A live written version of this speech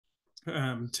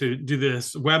to do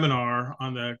this webinar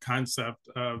on the concept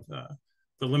of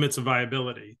the limits of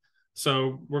viability.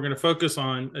 So we're going to focus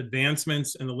on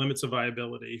advancements in the limits of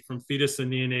viability from fetus to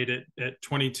neonate at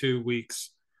 22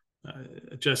 weeks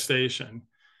gestation.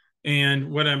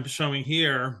 And what I'm showing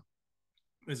here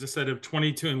is a set of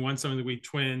 22 and 1/7 week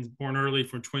twins born early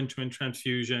from twin-twin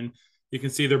transfusion. You can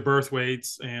see their birth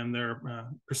weights and their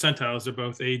percentiles are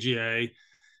both AGA.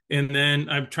 And then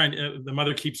I'm trying to, the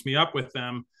mother keeps me up with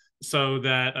them so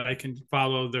that I can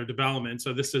follow their development.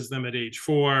 So this is them at age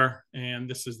 4, and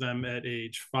this is them at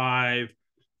age 5.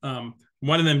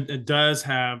 One of them does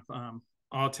have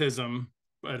autism,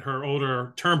 but her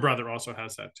older term brother also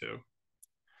has that too.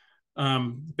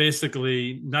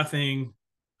 Basically, nothing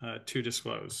to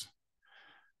disclose.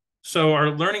 So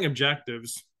our learning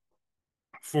objectives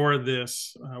for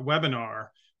this webinar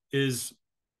is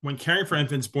when caring for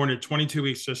infants born at 22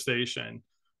 weeks gestation,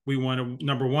 we want to,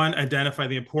 number one, identify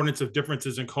the importance of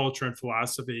differences in culture and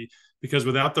philosophy, because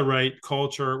without the right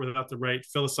culture, without the right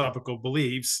philosophical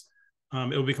beliefs,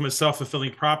 it will become a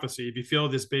self-fulfilling prophecy. If you feel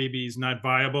this baby is not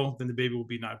viable, then the baby will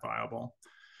be not viable.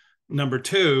 Number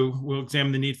two, we'll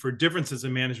examine the need for differences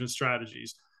in management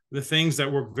strategies. The things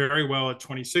that work very well at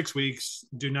 26 weeks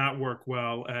do not work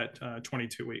well at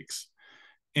 22 weeks.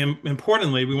 And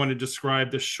importantly, we want to describe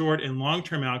the short and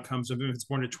long-term outcomes of infants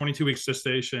born at 22 weeks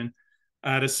gestation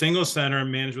at a single center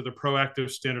managed with a proactive,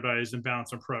 standardized, and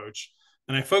balanced approach.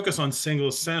 And I focus on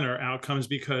single center outcomes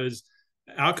because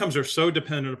outcomes are so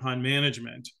dependent upon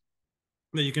management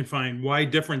that you can find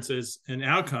wide differences in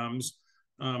outcomes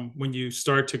when you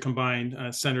start to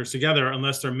combine centers together,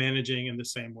 unless they're managing in the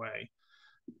same way.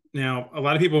 Now, a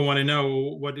lot of people want to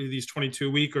know, what do these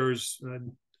 22 weekers,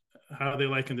 how are they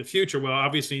like in the future? Well,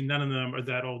 obviously none of them are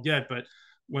that old yet, but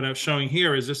what I'm showing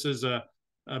here is this is a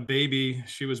baby.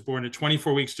 She was born at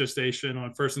 24 weeks gestation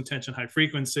on first intention high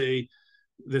frequency.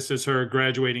 This is her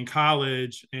graduating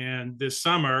college. And this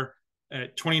summer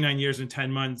at 29 years and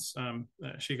 10 months,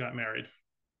 she got married.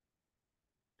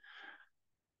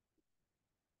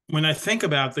 When I think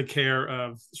about the care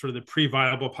of sort of the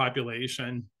pre-viable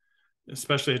population,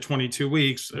 especially at 22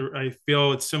 weeks, I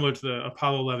feel it's similar to the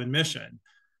Apollo 11 mission,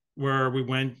 where we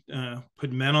went,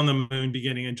 put men on the moon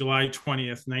beginning in July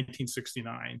 20th,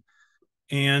 1969.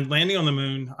 And landing on the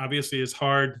moon obviously is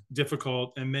hard,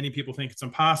 difficult, and many people think it's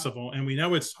impossible. And we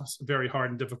know it's very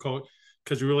hard and difficult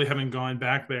because we really haven't gone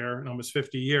back there in almost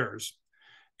 50 years.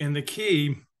 And the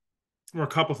key were a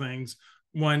couple things.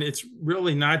 One, it's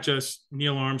really not just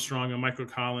Neil Armstrong and Michael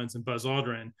Collins and Buzz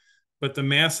Aldrin, but the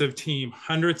massive team,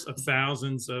 hundreds of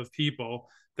thousands of people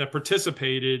that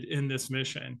participated in this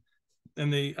mission.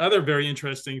 And the other very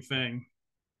interesting thing,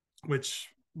 which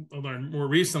I learned more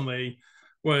recently,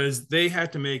 was they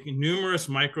had to make numerous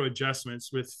micro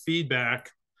adjustments with feedback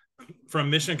from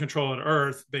mission control at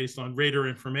Earth based on radar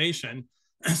information,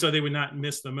 so they would not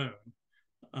miss the moon.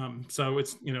 So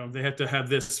it's, they have to have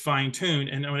this fine tuned.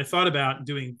 And when I thought about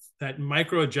doing that,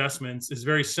 micro adjustments is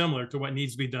very similar to what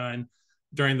needs to be done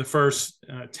during the first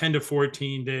 10 to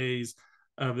 14 days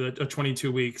of the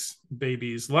 22 weeks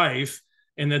baby's life.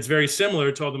 And that's very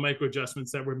similar to all the micro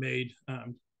adjustments that were made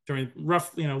during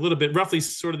roughly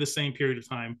sort of the same period of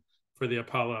time for the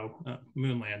Apollo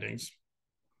moon landings.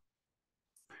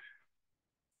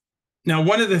 Now,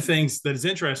 one of the things that is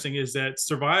interesting is that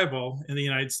survival in the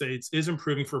United States is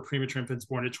improving for premature infants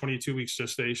born at 22 weeks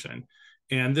gestation.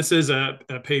 And this is a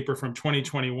paper from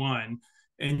 2021.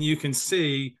 And you can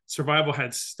see survival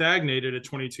had stagnated at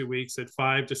 22 weeks at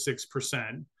 5 to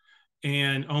 6%.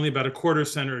 And only about a quarter of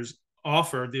centers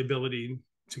offered the ability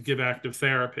to give active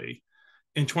therapy.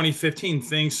 In 2015,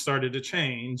 things started to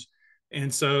change.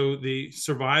 And so the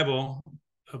survival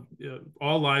of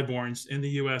all liveborns in the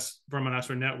US Vermont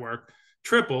Hospital Network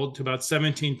tripled to about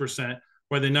 17%,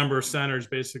 where the number of centers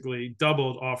basically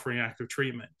doubled offering active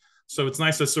treatment. So it's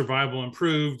nice that survival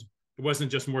improved. It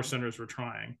wasn't just more centers were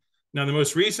trying. Now, the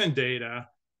most recent data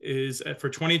is for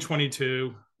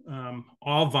 2022,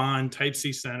 all VON type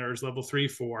C centers, level 3,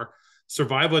 4,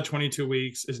 survival at 22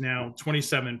 weeks is now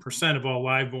 27% of all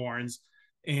liveborns.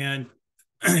 And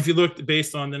if you look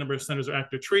based on the number of centers that are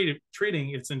active treating,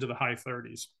 it's into the high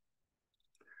 30s.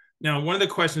 Now, one of the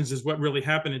questions is what really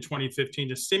happened in 2015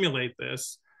 to stimulate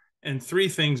this. And three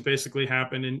things basically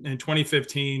happened. In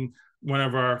 2015, one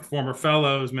of our former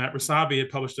fellows, Matt Rasabi, had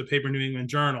published a paper in New England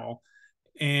Journal.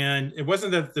 And it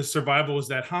wasn't that the survival was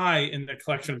that high in the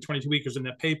collection of 22 weekers in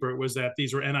that paper. It was that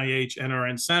these were NIH,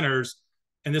 NRN centers.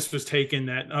 And this was taken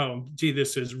that, oh, gee,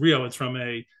 this is real. It's from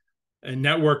a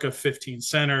network of 15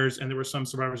 centers, and there were some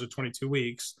survivors at 22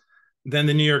 weeks. Then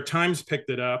the New York Times picked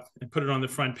it up and put it on the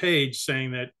front page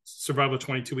saying that survival at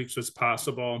 22 weeks was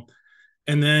possible.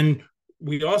 And then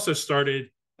we also started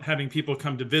having people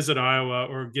come to visit Iowa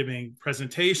or giving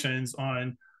presentations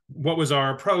on what was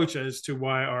our approach as to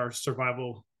why our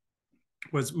survival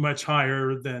was much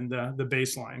higher than the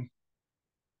baseline.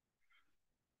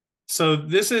 So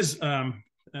this is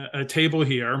a table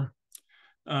here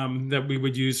that we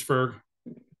would use for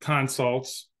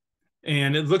consults.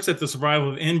 And it looks at the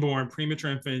survival of inborn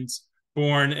premature infants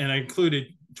born, and I included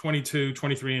 22,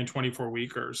 23, and 24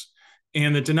 weekers.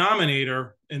 And the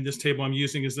denominator in this table I'm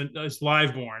using is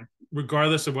live born,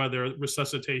 regardless of whether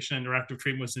resuscitation or active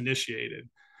treatment was initiated.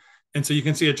 And so you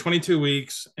can see at 22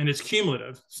 weeks, and it's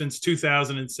cumulative since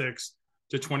 2006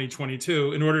 to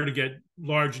 2022 in order to get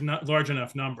large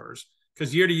enough numbers,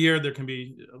 because year to year there can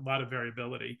be a lot of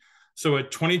variability. So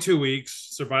at 22 weeks,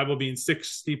 survival being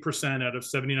 60% out of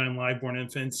 79 live-born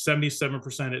infants,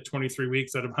 77% at 23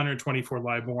 weeks out of 124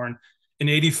 live-born, and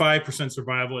 85%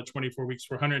 survival at 24 weeks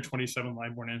for 127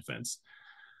 live-born infants.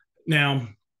 Now,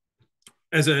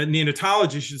 as a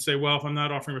neonatologist, you should say, well, if I'm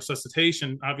not offering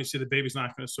resuscitation, obviously the baby's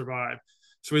not going to survive.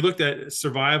 So we looked at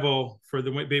survival for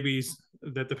the babies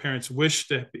that the parents wished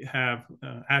to have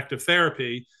active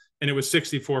therapy, and it was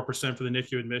 64% for the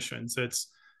NICU admissions. That's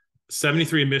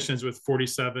 73 admissions with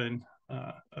 47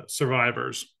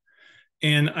 survivors.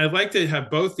 And I like to have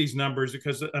both these numbers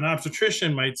because an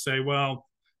obstetrician might say, well,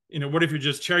 what if you're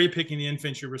just cherry picking the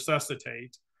infants you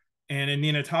resuscitate? And a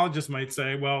neonatologist might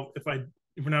say, well, if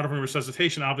we're not offering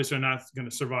resuscitation, obviously they're not going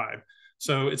to survive.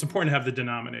 So it's important to have the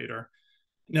denominator.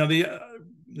 Now, the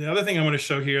other thing I want to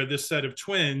show here, this set of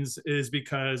twins, is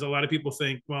because a lot of people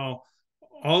think, well,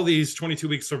 all these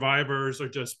 22-week survivors are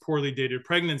just poorly dated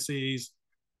pregnancies.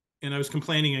 And I was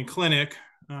complaining in clinic,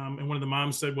 and one of the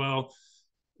moms said, well,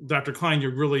 Dr. Klein,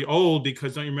 you're really old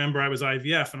because don't you remember I was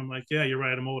IVF? And I'm like, yeah, you're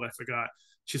right, I'm old, I forgot.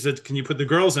 She said, can you put the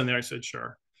girls in there? I said,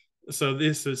 sure. So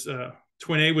this is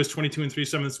twin A was 22 and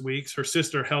 3/7 weeks. Her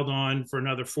sister held on for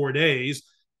another 4 days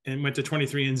and went to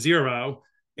 23 and 0.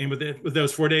 And with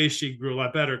those 4 days, she grew a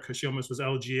lot better because she almost was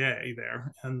LGA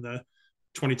there. And the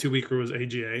 22-weeker was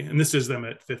AGA. And this is them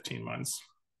at 15 months.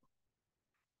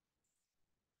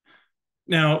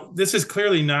 Now, this is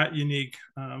clearly not unique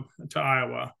to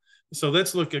Iowa. So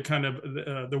let's look at kind of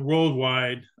the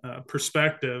worldwide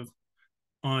perspective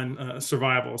on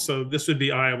survival. So this would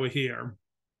be Iowa here.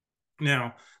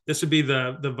 Now, this would be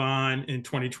the VON in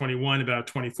 2021, about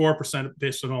 24%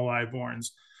 based on all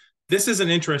liveborns. This is an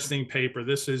interesting paper.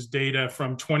 This is data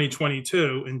from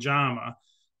 2022 in JAMA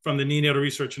from the Neonatal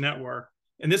Research Network.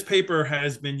 And this paper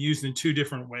has been used in two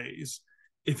different ways.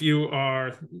 If you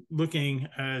are looking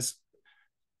as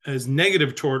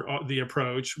negative toward the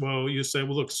approach, well, you say,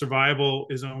 well, look, survival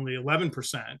is only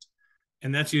 11%,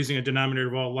 and that's using a denominator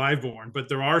of all liveborn. But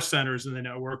there are centers in the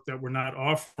network that were not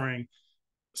offering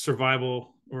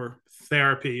survival or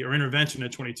therapy or intervention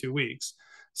at 22 weeks.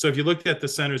 So if you looked at the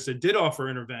centers that did offer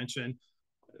intervention,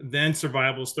 then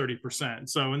survival is 30%.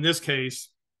 So in this case,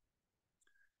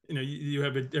 you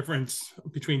have a difference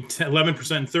between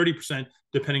 11% and 30%,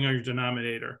 depending on your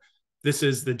denominator. This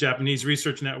is the Japanese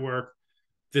Research Network.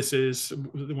 This is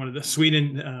one of the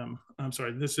Sweden,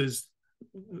 this is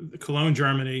Cologne,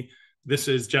 Germany. This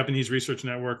is Japanese Research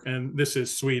Network, and this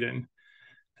is Sweden.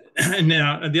 And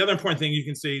now, the other important thing, you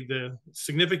can see the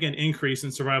significant increase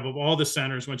in survival of all the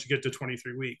centers once you get to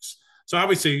 23 weeks. So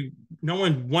obviously, no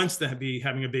one wants to be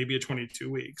having a baby at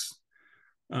 22 weeks.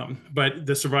 But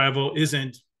the survival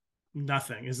isn't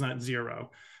nothing, is not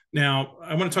zero. Now,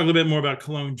 I want to talk a little bit more about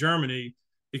Cologne, Germany,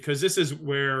 because this is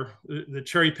where the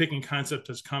cherry picking concept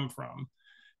has come from.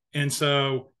 And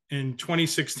so in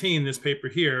 2016, this paper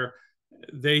here,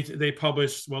 they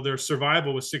published, well, their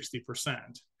survival was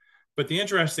 60%. But the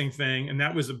interesting thing, and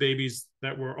that was the babies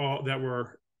that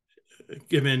were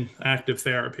given active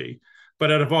therapy.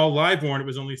 But out of all liveborn, it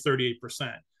was only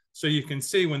 38%. So you can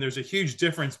see when there's a huge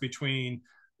difference between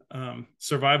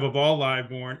survival of all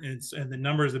liveborn and the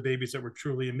numbers of babies that were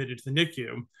truly admitted to the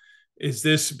NICU, is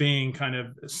this being kind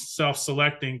of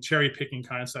self-selecting, cherry-picking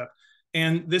concept.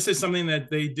 And this is something that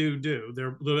they do. They're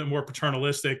a little bit more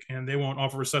paternalistic, and they won't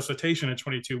offer resuscitation at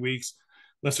 22 weeks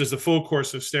unless there's a full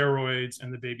course of steroids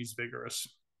and the baby's vigorous.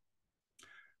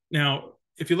 Now,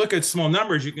 if you look at small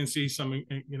numbers, you can see some,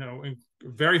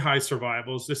 very high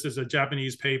survivals. This is a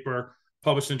Japanese paper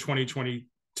published in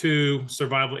 2022,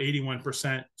 survival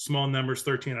 81%, small numbers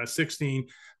 13 out of 16.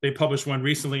 They published one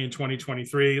recently in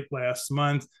 2023, last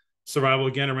month, survival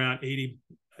again around 80,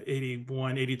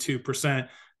 81, 82%,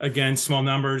 again, small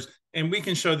numbers. And we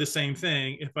can show the same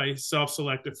thing if I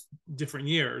self-select different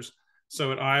years.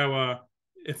 So at Iowa,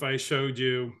 if I showed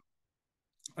you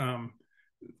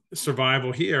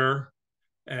survival here,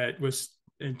 it was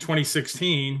in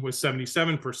 2016 was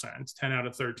 77%, 10 out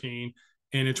of 13.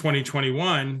 And in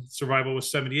 2021, survival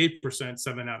was 78%,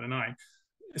 7 out of 9.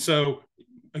 So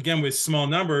again, with small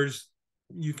numbers,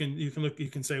 you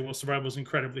can say, well, survival is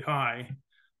incredibly high.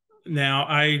 Now,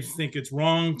 I think it's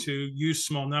wrong to use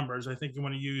small numbers. I think you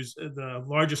want to use the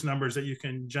largest numbers that you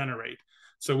can generate.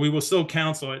 So we will still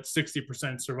counsel at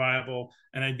 60% survival.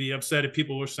 And I'd be upset if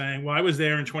people were saying, well, I was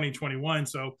there in 2021,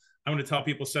 so I want to tell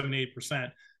people 78%.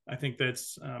 I think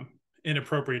that's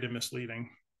inappropriate and misleading.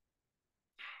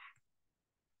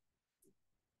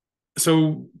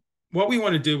 So what we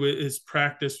want to do is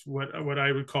practice what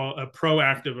I would call a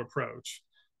proactive approach.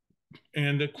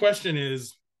 And the question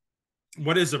is,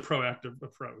 what is a proactive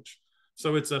approach?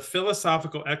 So it's a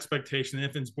philosophical expectation that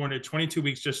infants born at 22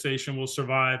 weeks gestation will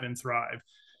survive and thrive.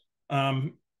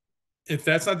 If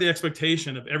that's not the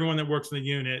expectation of everyone that works in the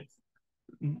unit,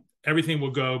 everything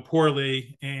will go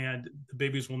poorly and the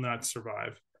babies will not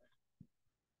survive.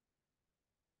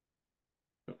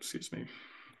 Oh, excuse me.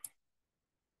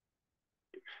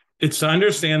 It's to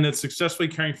understand that successfully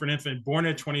caring for an infant born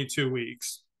at 22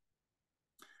 weeks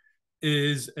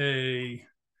is a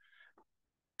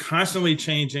constantly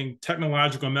changing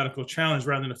technological and medical challenge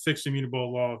rather than a fixed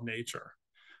immutable law of nature.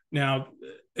 Now,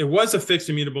 it was a fixed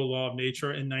immutable law of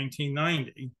nature in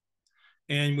 1990,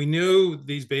 and we knew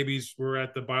these babies were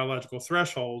at the biological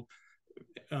threshold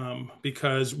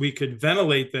because we could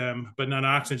ventilate them but not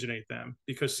oxygenate them,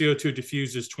 because CO2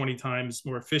 diffuses 20 times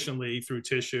more efficiently through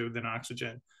tissue than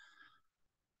oxygen.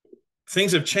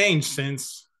 Things have changed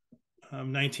since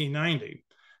 1990.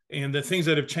 And the things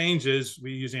that have changed is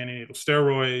we use antenatal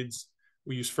steroids,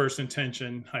 we use first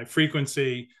intention high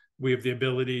frequency, we have the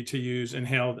ability to use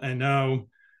inhaled NO,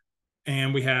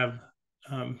 and we have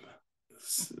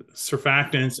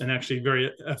surfactants, and actually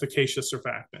very efficacious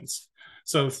surfactants.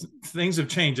 So things have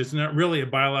changed. It's not really a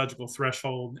biological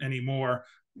threshold anymore,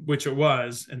 which it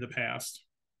was in the past.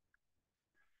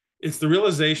 It's the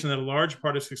realization that a large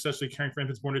part of successfully caring for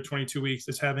infants born at 22 weeks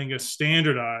is having a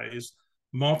standardized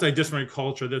multidisciplinary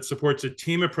culture that supports a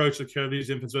team approach to care of these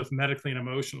infants, both medically and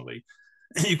emotionally.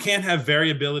 You can't have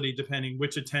variability depending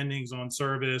which attending's on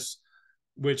service,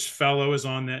 which fellow is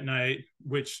on that night,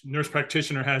 which nurse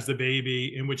practitioner has the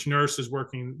baby, and which nurse is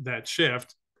working that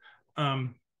shift,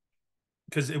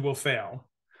 because it will fail.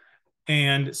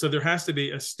 And so there has to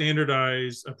be a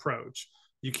standardized approach.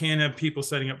 You can't have people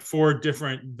setting up 4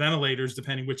 different ventilators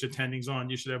depending which attending's on.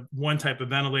 You should have one type of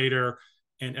ventilator,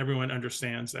 and everyone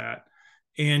understands that.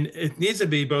 And it needs to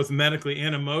be both medically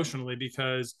and emotionally,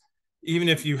 because even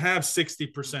if you have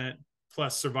 60%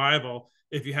 plus survival,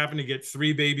 if you happen to get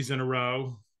 3 babies in a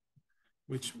row,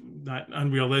 which not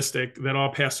unrealistic, that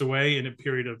all pass away in a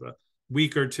period of a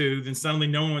week or 2, then suddenly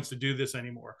no one wants to do this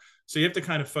anymore. So you have to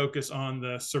kind of focus on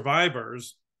the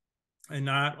survivors and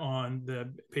not on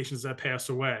the patients that pass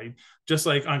away. Just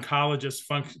like oncologists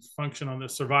function on the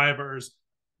survivors,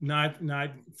 not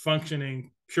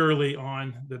functioning purely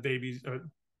on the babies or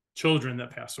children that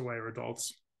pass away or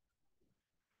adults.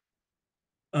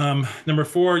 Number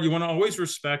 4, you want to always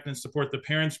respect and support the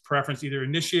parent's preference, either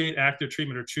initiate active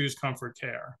treatment or choose comfort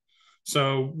care.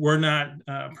 So we're not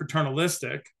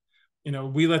paternalistic.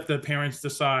 We let the parents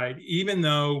decide, even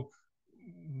though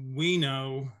we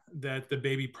know that the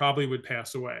baby probably would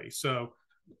pass away. So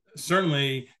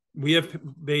certainly we have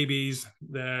babies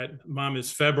that mom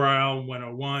is febrile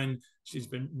 101. She's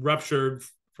been ruptured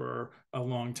for a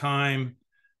long time.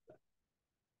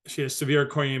 She has severe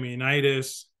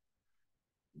chorioamnionitis.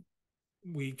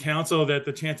 We counsel that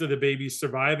the chance of the baby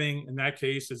surviving in that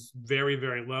case is very,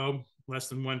 very low, less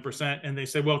than 1%. And they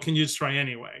say, well, can you just try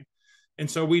anyway? And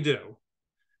so we do.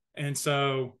 And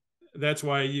so that's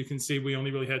why you can see we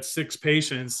only really had 6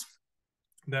 patients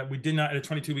that we did not, at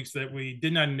 22 weeks, that we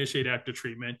did not initiate active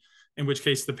treatment, in which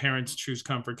case the parents choose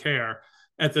comfort care.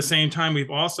 At the same time,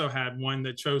 we've also had one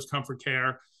that chose comfort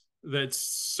care that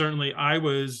certainly I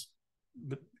was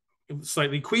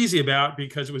slightly queasy about,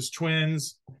 because it was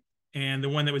twins, and the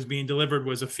one that was being delivered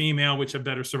was a female, which had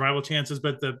better survival chances.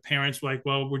 But the parents were like,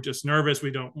 well, we're just nervous.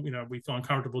 We don't, we feel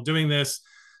uncomfortable doing this.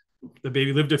 The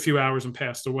baby lived a few hours and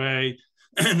passed away.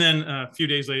 And then a few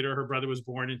days later, her brother was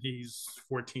born, and he's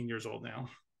 14 years old now.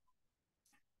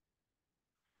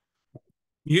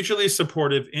 Mutually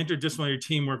supportive interdisciplinary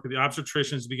teamwork with the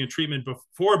obstetricians to begin treatment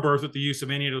before birth with the use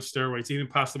of antenatal steroids, even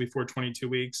possibly before 22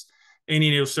 weeks.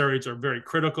 Antenatal steroids are very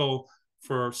critical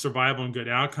for survival and good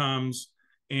outcomes.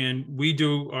 And we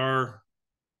do our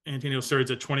antenatal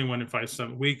steroids at 21 and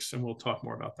 5/7 weeks, and we'll talk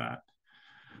more about that.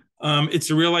 It's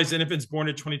to realize that infants born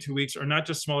at 22 weeks are not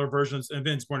just smaller versions of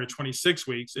infants born at 26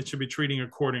 weeks. It should be treating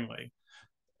accordingly.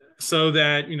 so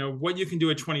that, what you can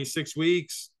do at 26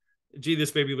 weeks. Gee,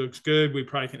 this baby looks good. We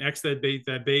probably can extubate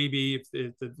that baby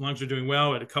if the lungs are doing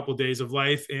well at a couple of days of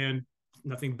life, and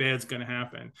nothing bad's going to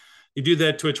happen. You do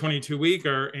that to a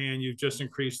 22-weeker, and you've just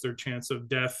increased their chance of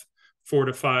death 4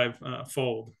 to 5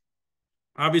 fold.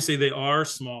 Obviously, they are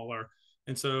smaller,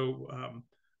 and so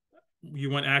you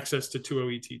want access to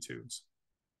 2OET tubes.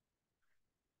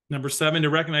 Number 7, to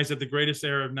recognize that the greatest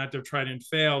error of not to have tried and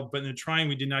failed, but in trying,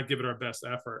 we did not give it our best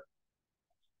effort.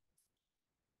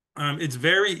 It's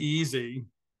very easy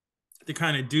to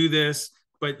kind of do this,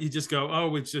 but you just go,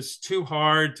 oh, it's just too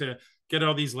hard to get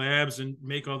all these labs and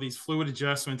make all these fluid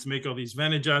adjustments, make all these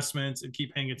vent adjustments, and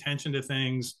keep paying attention to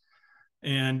things.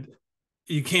 And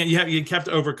you have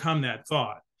to overcome that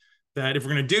thought that if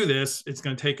we're going to do this, it's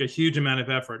going to take a huge amount of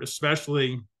effort,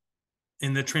 especially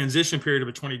in the transition period of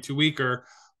a 22-weeker,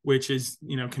 which is,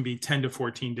 can be 10 to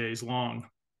 14 days long,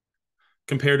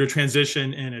 compared to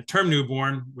transition in a term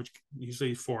newborn, which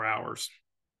usually 4 hours.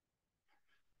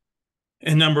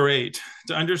 And number 8,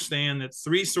 to understand that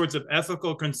 3 sorts of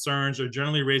ethical concerns are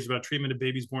generally raised about treatment of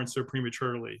babies born so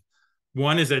prematurely.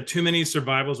 One is that too many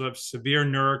survivals have severe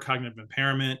neurocognitive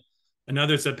impairment.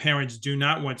 Another is that parents do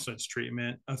not want such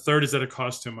treatment. A third is that it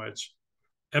costs too much.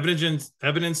 Evidence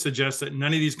suggests that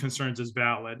none of these concerns is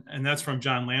valid. And that's from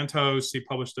John Lantos. He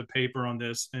published a paper on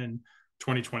this in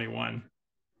 2021.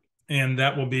 And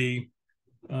that will be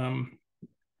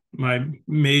my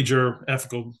major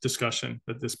ethical discussion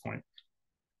at this point.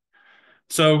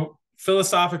 So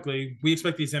philosophically, we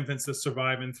expect these infants to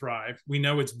survive and thrive. We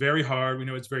know it's very hard. We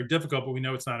know it's very difficult, but we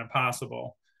know it's not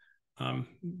impossible.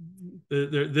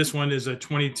 This one is a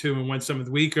 22 and 1/7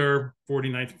 weeker,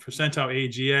 49th percentile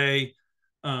AGA.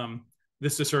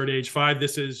 This is her at age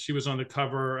 5. She was on the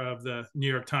cover of the New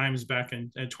York Times back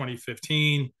in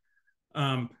 2015.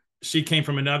 She came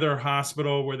from another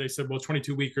hospital where they said, well,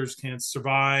 22 weekers can't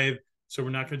survive, so we're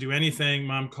not going to do anything.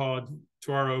 Mom called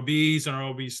to our OBs, and our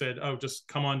OB said, oh, just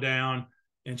come on down.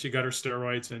 And she got her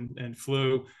steroids and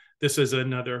flew. This is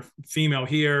another female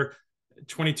here,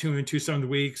 22 and 2/7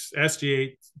 weeks,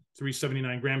 SG8,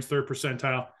 379 grams, 3rd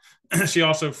percentile. She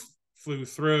also flew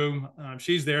through.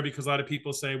 She's there because a lot of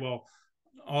people say, well,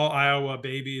 all Iowa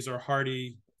babies are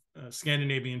hardy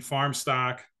Scandinavian farm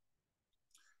stock.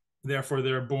 Therefore,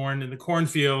 they're born in the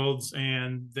cornfields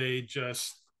and they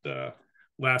just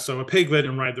lasso a piglet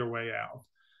and ride their way out.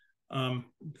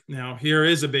 Now, here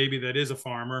is a baby that is a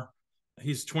farmer.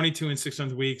 He's 22 and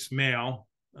 6/7 weeks, male,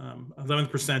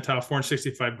 11th percentile,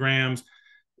 465 grams.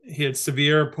 He had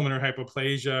severe pulmonary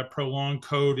hypoplasia, prolonged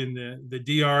code in the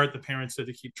DR. The parents said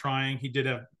to keep trying. He did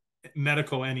have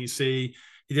medical NEC.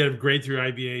 He did have grade 3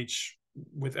 IVH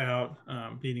without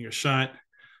needing a shunt.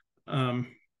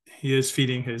 He is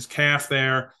feeding his calf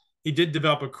there. He did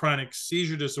develop a chronic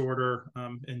seizure disorder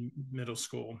in middle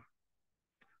school.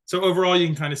 So overall, you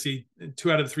can kind of see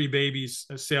 2 out of 3 babies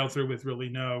sail through with really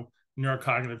no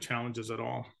neurocognitive challenges at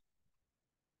all.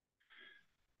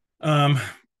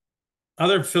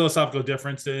 Other philosophical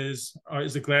differences are,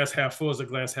 is the glass half full, is the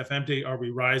glass half empty? Are we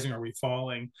rising? Are we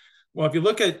falling? Well, if you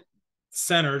look at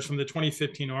centers from the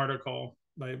 2015 article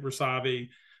by Rasavi,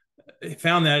 they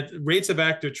found that rates of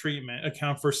active treatment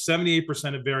account for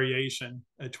 78% of variation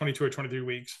at 22 or 23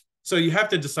 weeks. So you have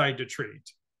to decide to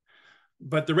treat.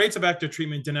 But the rates of active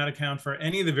treatment did not account for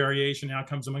any of the variation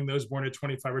outcomes among those born at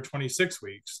 25 or 26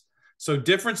 weeks. So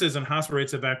differences in hospital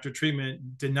rates of active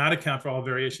treatment did not account for all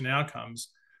variation outcomes.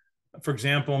 For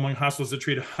example, among hospitals that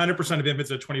treat 100% of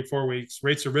infants at 24 weeks,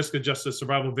 rates of risk-adjusted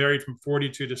survival varied from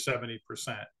 42 to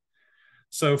 70%.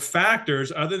 So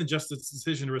factors other than just the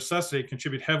decision to resuscitate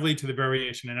contribute heavily to the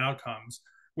variation in outcomes,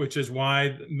 which is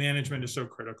why management is so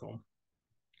critical.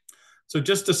 So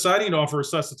just deciding to offer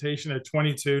resuscitation at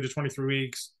 22 to 23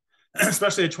 weeks,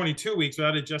 especially at 22 weeks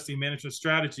without adjusting management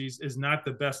strategies, is not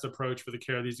the best approach for the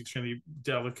care of these extremely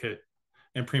delicate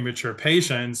and premature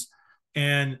patients.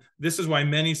 And this is why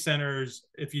many centers,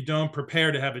 if you don't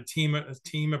prepare to have a team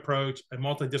approach, a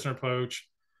multidisciplinary approach,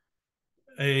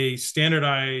 a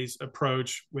standardized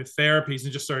approach with therapies,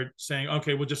 and just start saying,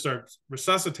 okay, we'll just start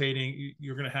resuscitating,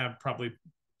 you're going to have probably,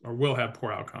 or will have,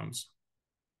 poor outcomes.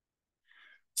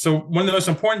 So one of the most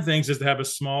important things is to have a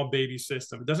small baby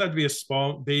system. It doesn't have to be a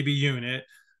small baby unit,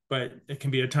 but it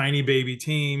can be a tiny baby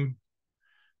team.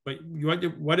 But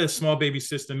what a small baby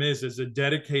system is a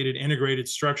dedicated, integrated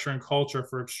structure and culture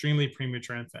for extremely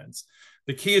premature infants.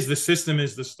 The key is the system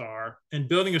is the star, and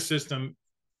building a system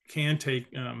can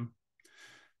take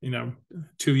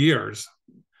 2 years.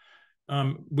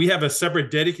 We have a separate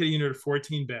dedicated unit of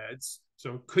 14 beds,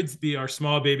 so it could be our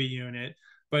small baby unit,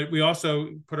 but we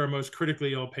also put our most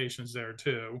critically ill patients there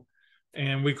too.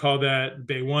 And we call that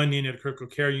Bay 1 neonatal critical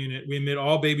care unit. We admit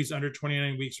all babies under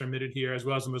 29 weeks are admitted here, as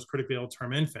well as the most critically ill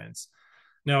term infants.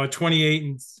 Now, a 28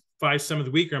 and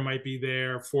 5/7 weeker might be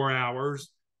there 4 hours.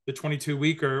 The 22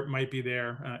 weeker might be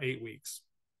there 8 weeks.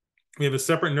 We have a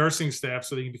separate nursing staff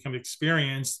so they can become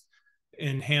experienced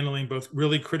in handling both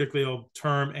really critically ill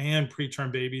term and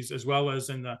preterm babies, as well as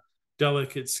in the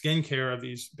delicate skin care of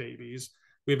these babies.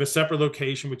 We have a separate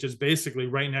location, which is basically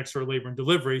right next to our labor and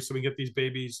delivery, so we get these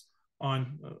babies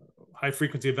on high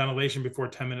frequency ventilation before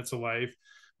 10 minutes of life.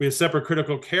 We have a separate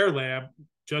critical care lab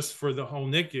just for the whole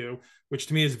NICU, which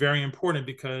to me is very important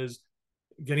because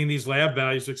getting these lab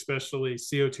values, especially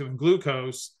CO2 and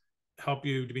glucose, help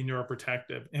you to be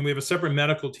neuroprotective. And we have a separate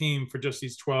medical team for just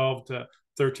these 12 to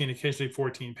 13, occasionally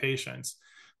 14 patients.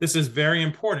 This is very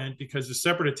important because the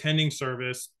separate attending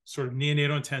service, sort of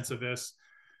neonatal intensivist,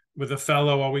 with a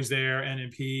fellow always there,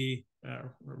 NNP,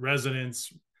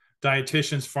 residents,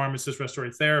 dietitians, pharmacists,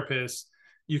 respiratory therapists,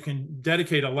 you can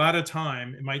dedicate a lot of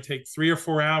time. It might take 3 or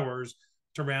 4 hours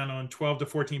to round on 12 to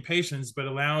 14 patients, but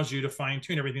allows you to fine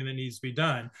tune everything that needs to be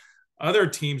done. Other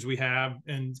teams we have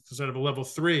in sort of a level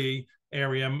 3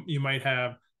 area, you might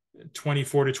have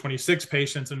 24 to 26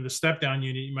 patients. In the step down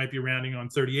unit, you might be rounding on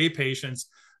 38 patients,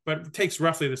 but it takes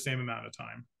roughly the same amount of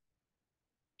time.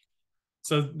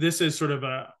 So this is sort of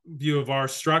a view of our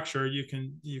structure. You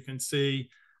can see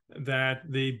that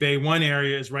the Bay 1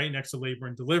 area is right next to labor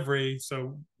and delivery.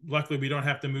 So luckily we don't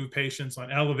have to move patients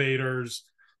on elevators,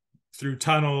 through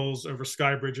tunnels, over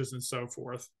sky bridges, and so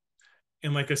forth.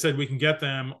 And like I said, we can get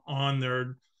them on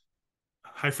their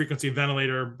high frequency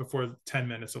ventilator before 10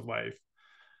 minutes of life.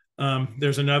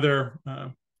 There's another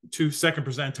 2nd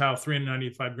percentile,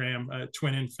 395 gram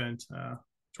twin infant,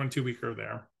 22 weeker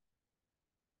there.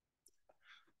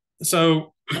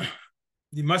 So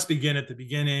you must begin at the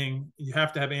beginning. You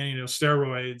have to have antenatal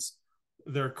steroids.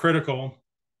 They're critical.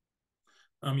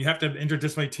 You have to have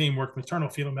interdisciplinary teamwork, maternal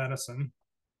fetal medicine,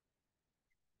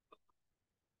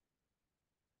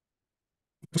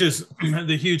 which is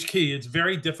the huge key. It's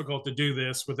very difficult to do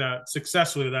this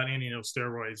successfully without antenatal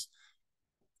steroids.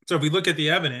 So if we look at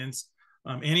the evidence,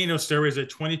 antenatal steroids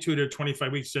at 22 to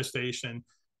 25 weeks gestation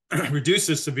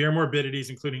reduces severe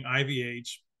morbidities, including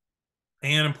IVH,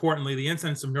 and importantly, the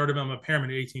incidence of neurodevelopmental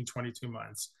impairment at 18-22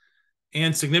 months,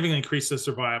 and significantly increases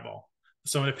survival.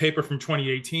 So in a paper from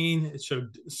 2018, it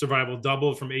showed survival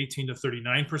doubled from 18 to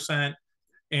 39%.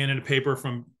 And in a paper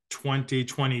from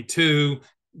 2022,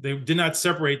 they did not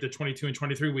separate the 22 and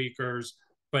 23 weekers,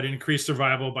 but increased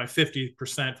survival by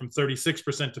 50% from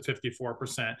 36% to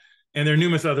 54%. And there are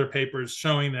numerous other papers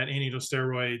showing that antenatal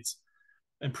steroids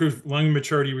improve lung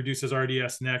maturity, reduces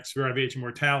RDS, NEC, severe IVH, and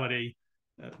mortality,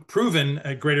 proven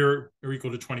at greater or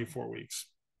equal to 24 weeks.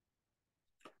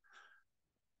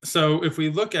 So if we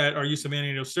look at our use of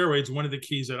antenatal steroids, one of the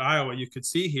keys at Iowa you could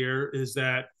see here is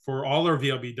that for all our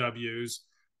VLBWs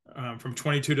from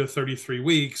 22 to 33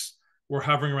 weeks, we're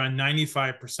hovering around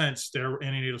 95%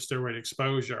 antenatal steroid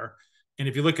exposure. And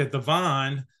if you look at the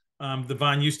VON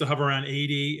used to hover around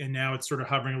 80, and now it's sort of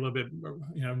hovering a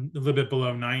little bit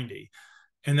below 90.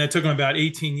 And that took them about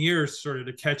 18 years sort of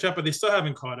to catch up, but they still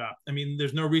haven't caught up. I mean,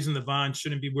 there's no reason the VON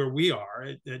shouldn't be where we are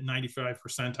at 95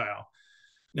 percentile.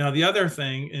 Now, the other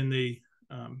thing in the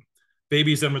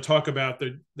babies that I'm going to talk about,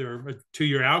 their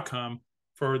 2-year outcome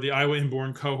for the Iowa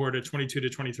inborn cohort at 22 to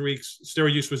 23 weeks,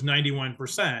 steroid use was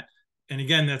 91%. And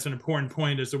again, that's an important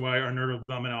point as to why our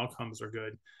neurodevelopment outcomes are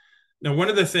good. Now, one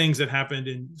of the things that happened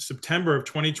in September of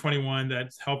 2021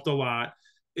 that helped a lot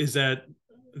is that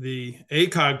the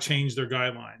ACOG changed their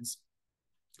guidelines.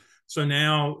 So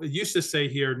now it used to say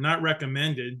here, not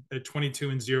recommended at 22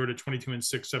 and 0 to 22 and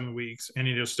 6-7 weeks,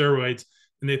 antenatal steroids,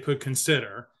 and they put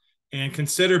consider. And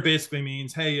consider basically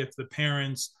means, hey, if the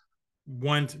parents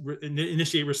want to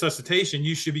initiate resuscitation,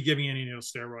 you should be giving antenatal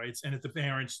steroids. And if the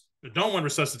parents don't want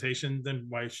resuscitation, then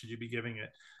why should you be giving it?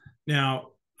 Now,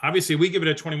 obviously, we give it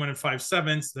at 21 and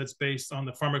 5/7. That's based on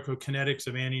the pharmacokinetics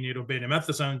of antenatal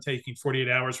betamethasone taking 48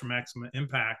 hours for maximum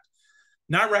impact.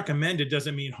 Not recommended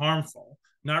doesn't mean harmful.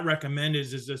 Not recommended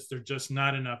is just there's just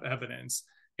not enough evidence.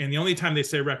 And the only time they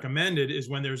say recommended is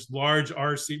when there's large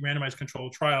RC randomized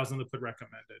controlled trials and they put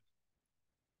recommended.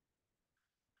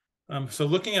 So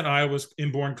looking at Iowa's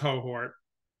inborn cohort,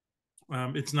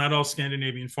 it's not all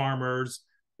Scandinavian farmers.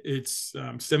 It's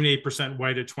 78%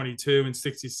 white at 22 and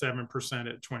 67%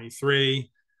 at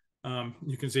 23.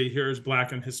 You can see here is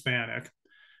Black and Hispanic.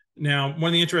 Now, one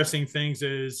of the interesting things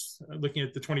is looking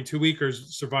at the 22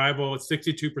 weekers survival, it's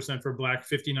 62% for Black,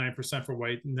 59% for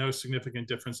white, no significant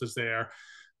differences there.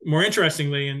 More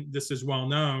interestingly, and this is well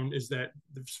known, is that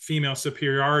the female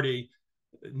superiority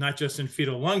not just in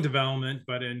fetal lung development,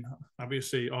 but in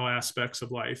obviously all aspects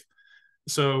of life.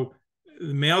 So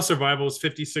the male survival is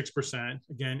 56%,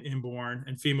 again, inborn,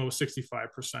 and female is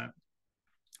 65%.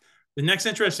 The next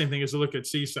interesting thing is to look at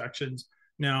C-sections.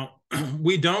 Now,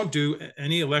 we don't do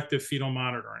any elective fetal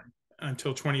monitoring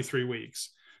until 23 weeks.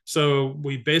 So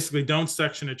we basically don't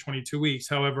section at 22 weeks.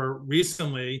 However,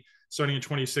 recently, starting in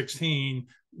 2016,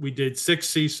 we did 6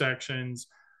 C-sections.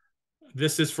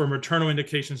 This is for maternal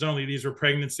indications only. These are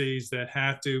pregnancies that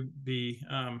had to be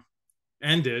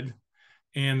ended,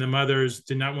 and the mothers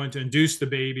did not want to induce the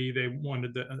baby. They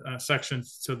wanted the section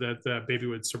so that the baby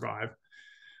would survive.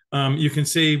 You can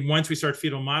see once we start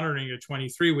fetal monitoring at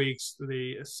 23 weeks,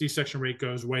 the C-section rate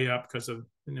goes way up because of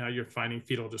now you're finding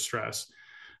fetal distress.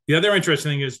 The other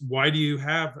interesting thing is, why do you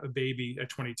have a baby at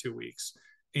 22 weeks?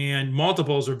 And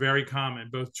multiples are very common,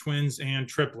 both twins and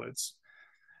triplets.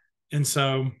 And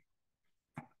so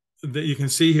that you can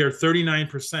see here,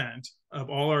 39% of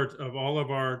all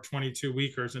of our 22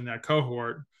 weekers in that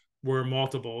cohort were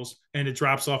multiples, and it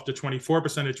drops off to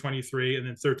 24% at 23 and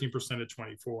then 13% at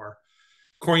 24.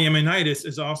 Chorioamnionitis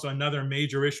is also another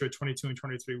major issue at 22 and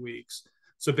 23 weeks.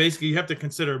 So basically, you have to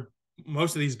consider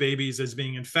most of these babies as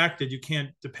being infected. You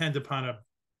can't depend upon a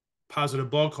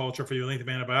positive blood culture for your length of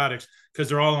antibiotics because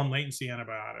they're all on latency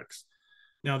antibiotics.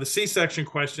 Now, the C-section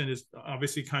question is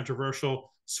obviously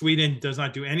controversial. Sweden does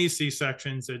not do any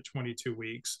C-sections at 22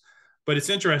 weeks. But it's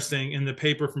interesting, in the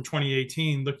paper from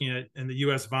 2018, looking at in the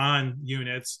US VON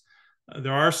units,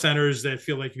 there are centers that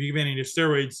feel like if you give any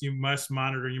steroids, you must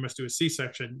monitor, you must do a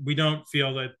C-section. We don't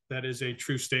feel that that is a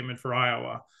true statement for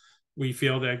Iowa. We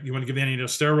feel that you want to give any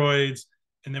steroids,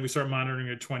 and then we start monitoring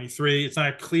at 23. It's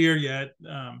not clear yet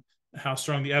how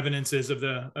strong the evidence is of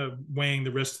weighing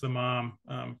the risk to the mom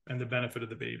and the benefit of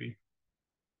the baby.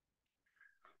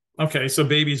 Okay, so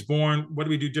baby's born. What do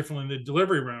we do differently in the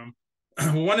delivery room?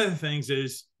 Well, one of the things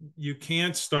is you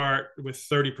can't start with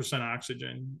 30%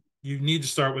 oxygen. You need to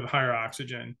start with higher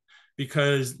oxygen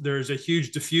because there's a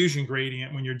huge diffusion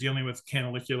gradient when you're dealing with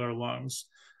canalicular lungs.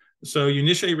 So you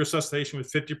initiate resuscitation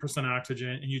with 50% oxygen,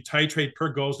 and you titrate per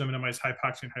goals to minimize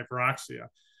hypoxia and hyperoxia.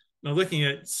 Now, looking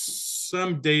at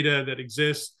some data that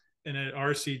exists in an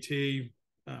RCT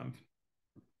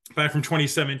back from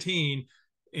 2017,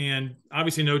 and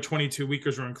obviously no 22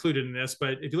 weekers are included in this,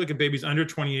 but if you look at babies under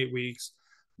 28 weeks,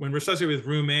 when resuscitated with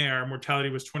room air, mortality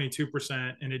was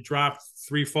 22%, and it dropped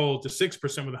threefold to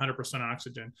 6% with 100%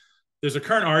 oxygen. There's a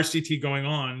current RCT going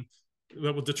on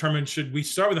that will determine should we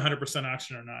start with 100%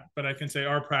 oxygen or not. But I can say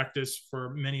our practice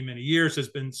for many, many years has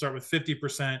been start with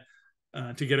 50%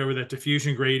 to get over that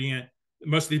diffusion gradient.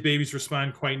 Most of these babies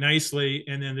respond quite nicely,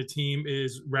 and then the team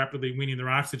is rapidly weaning their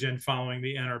oxygen following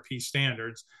the NRP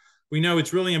standards. We know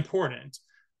it's really important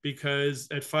because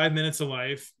at 5 minutes of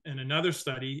life, in another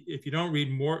study, if you don't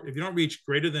reach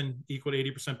greater than equal to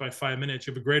 80% by 5 minutes,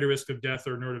 you have a greater risk of death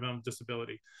or neurodevelopmental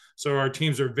disability. So our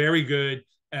teams are very good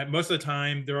at most of the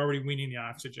time, they're already weaning the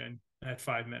oxygen at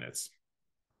 5 minutes.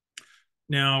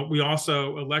 Now, we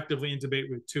also electively intubate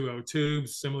with 2O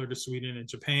tubes, similar to Sweden and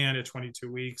Japan at 22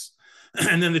 weeks.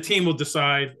 And then the team will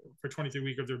decide for 23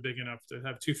 weeks if they're big enough to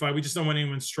have 2.5. We just don't want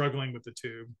anyone struggling with the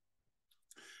tube.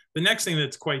 The next thing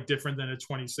that's quite different than a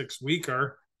 26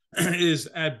 weeker is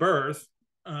at birth,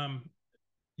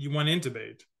 you want to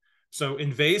intubate. So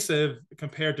invasive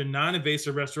compared to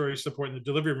non-invasive respiratory support in the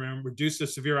delivery room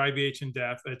reduces severe IVH and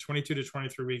death at 22 to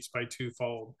 23 weeks by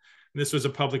 2-fold. And this was a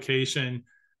publication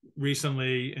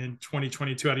recently in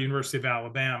 2022 out of the University of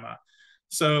Alabama.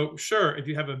 So sure, if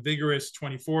you have a vigorous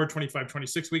 24, 25,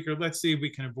 26 weeker, let's see if we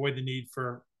can avoid the need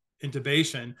for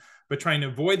intubation. But trying to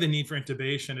avoid the need for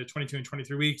intubation at 22 and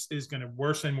 23 weeks is going to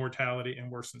worsen mortality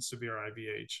and worsen severe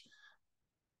IVH.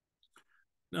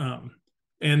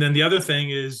 And then the other thing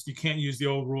is you can't use the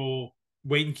old rule,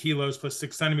 weight in kilos plus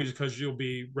 6 centimeters, because you'll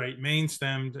be right main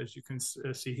stemmed, as you can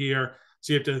see here.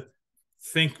 So you have to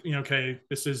think, okay,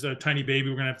 this is a tiny baby.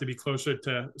 We're going to have to be closer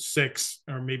to 6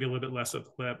 or maybe a little bit less of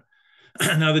the lip.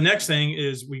 Now, the next thing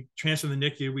is we transfer the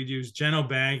NICU. We use gentle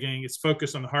bagging. It's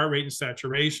focused on the heart rate and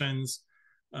saturations.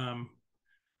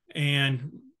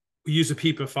 And we use a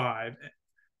PEEP of 5.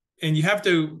 And you have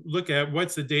to look at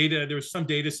what's the data. There's some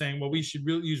data saying, well, we should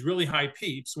use really high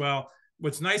PEEPs. Well,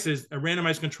 what's nice is a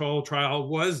randomized control trial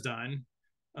was done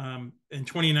in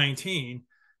 2019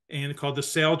 and called the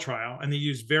SAIL trial. And they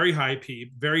used very high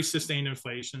PEEP, very sustained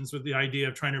inflations with the idea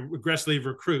of trying to aggressively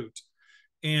recruit.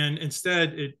 And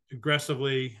instead, it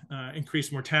aggressively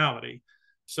increased mortality.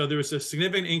 So there was a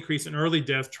significant increase in early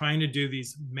death trying to do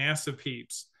these massive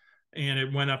PEEPs. And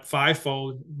it went up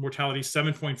 5-fold, mortality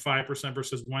 7.5%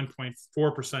 versus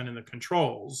 1.4% in the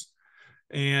controls.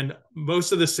 And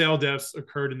most of the cell deaths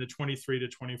occurred in the 23 to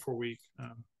 24 week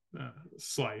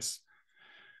slice.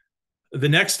 The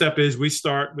next step is we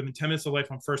start within 10 minutes of life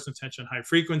on first intention high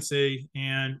frequency,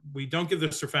 and we don't give the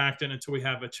surfactant until we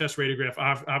have a chest radiograph,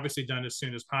 obviously done as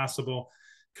soon as possible,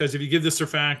 because if you give the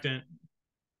surfactant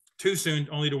too soon,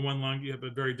 only to one lung, you have a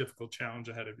very difficult challenge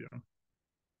ahead of you.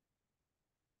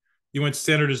 You want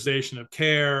standardization of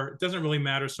care. It doesn't really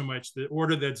matter so much the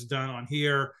order that's done on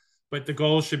here, but the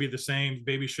goal should be the same.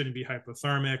 Babies shouldn't be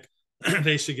hypothermic.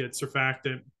 They should get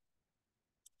surfactant.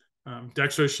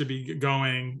 Dextrose should be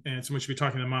going, and someone should be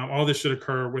talking to mom. All this should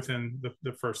occur within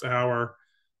the first hour.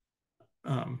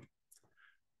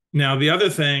 Now, the other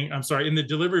thing, I'm sorry, in the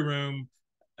delivery room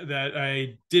that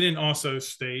I didn't also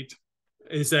state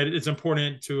is that it's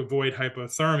important to avoid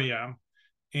hypothermia.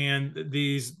 And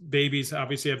these babies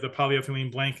obviously have the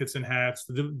polyethylene blankets and hats.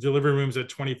 The delivery room's at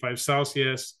 25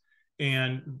 Celsius,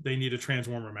 and they need a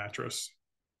transwarmer mattress.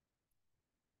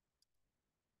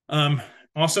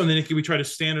 Also in the NICU, we try to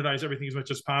standardize everything as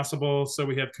much as possible. So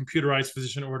we have computerized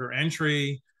physician order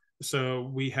entry. So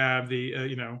we have the,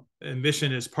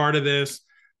 admission as part of this.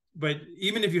 But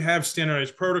even if you have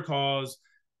standardized protocols,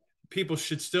 people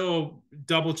should still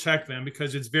double check them,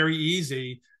 because it's very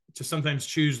easy to sometimes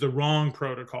choose the wrong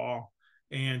protocol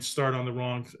and start on the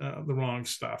wrong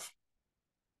stuff.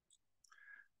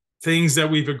 Things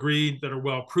that we've agreed that are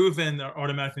well proven, that are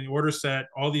automatically in the order set.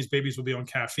 All these babies will be on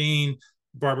caffeine.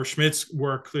 Barbara Schmidt's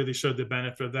work clearly showed the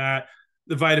benefit of that.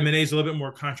 The vitamin A is a little bit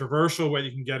more controversial, whether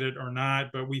you can get it or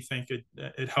not, but we think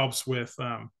it helps with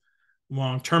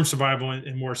long-term survival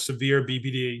and more severe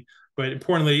BPD. But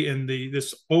importantly, in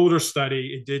this older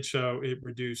study, it did show it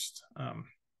reduced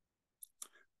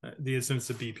the incidence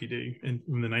of BPD in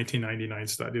the 1999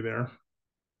 study there.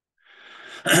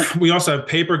 We also have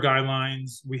paper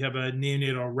guidelines. We have a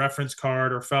neonatal reference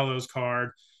card or fellows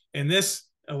card, and this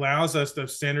allows us the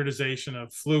standardization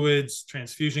of fluids,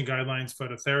 transfusion guidelines,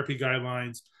 phototherapy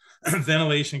guidelines,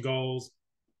 ventilation goals,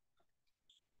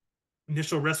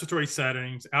 initial respiratory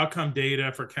settings, outcome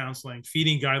data for counseling,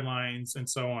 feeding guidelines, and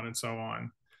so on and so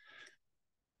on.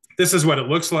 This is what it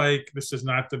looks like. This is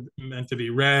not meant to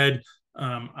be read.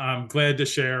 I'm glad to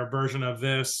share a version of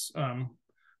this.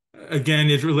 Again,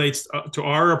 it relates to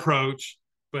our approach,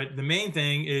 but the main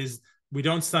thing is we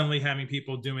don't suddenly having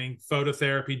people doing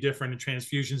phototherapy different and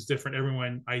transfusions different.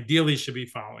 Everyone ideally should be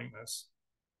following this.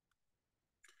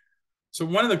 So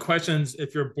one of the questions,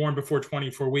 if you're born before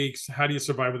 24 weeks, how do you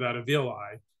survive without a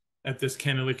villi at this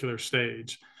canalicular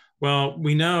stage? Well,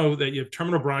 we know that you have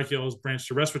terminal bronchioles branch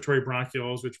to respiratory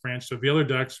bronchioles, which branch to alveolar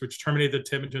ducts, which terminate the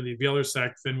tip into the alveolar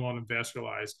sac, thin walled and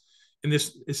vascularized. And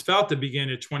this is felt to begin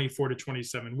at 24 to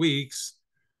 27 weeks,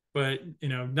 but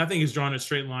nothing is drawn in a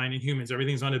straight line in humans.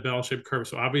 Everything's on a bell-shaped curve.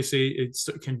 So obviously it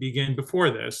can begin before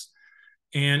this.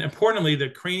 And importantly, the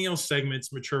cranial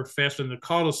segments mature faster than the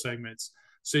caudal segments.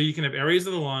 So you can have areas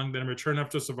of the lung that are mature enough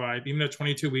to survive even at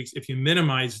 22 weeks if you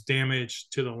minimize damage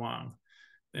to the lung.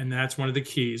 And that's one of the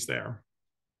keys there.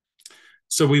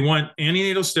 So we want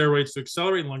antenatal steroids to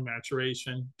accelerate lung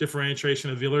maturation, differentiation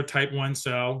of alveolar type 1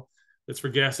 cell, that's for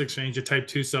gas exchange, of type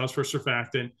 2 cells for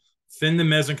surfactant, thin the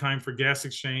mesenchyme for gas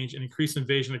exchange, and increase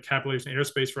invasion of capillaries and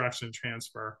airspace for oxygen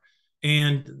transfer.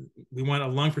 And we want a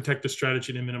lung protective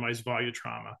strategy to minimize volume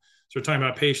trauma. So we're talking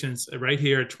about patients right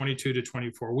here at 22 to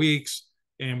 24 weeks,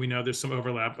 and we know there's some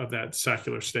overlap of that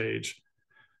saccular stage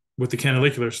with the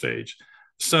canalicular stage.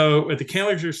 So at the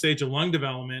canalicular stage of lung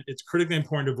development, it's critically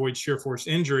important to avoid shear force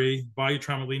injury, volume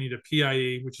trauma leading to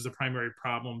PIE, which is a primary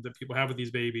problem that people have with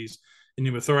these babies. In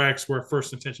pneumothorax, we're a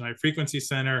first intention high frequency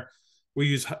center. We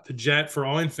use the jet for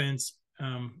all infants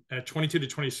at 22 to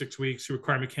 26 weeks who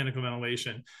require mechanical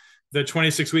ventilation. The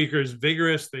 26-weeker is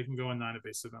vigorous. They can go on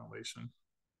non-invasive ventilation.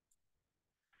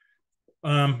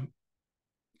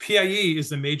 PIE is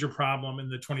the major problem in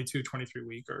the 22,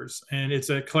 23-weekers, and it's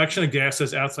a collection of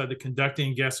gases outside the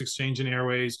conducting gas exchange and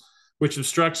airways, which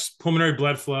obstructs pulmonary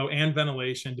blood flow and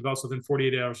ventilation, develops within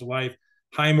 48 hours of life,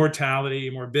 high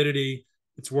mortality, morbidity.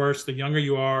 It's worse. The younger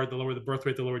you are, the lower the birth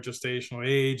rate, the lower gestational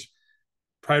age.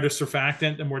 Prior to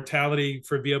surfactant, the mortality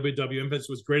for VLBW infants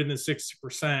was greater than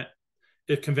 60%.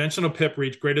 If conventional PIP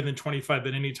reached greater than 25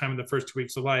 at any time in the first 2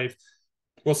 weeks of life,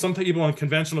 well, some people on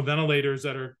conventional ventilators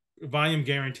that are volume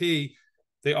guarantee,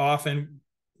 they often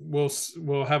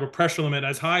will have a pressure limit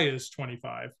as high as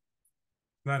 25,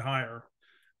 not higher.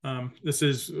 This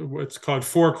is what's called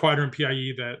 4-quadrant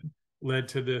PIE that led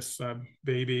to this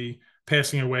baby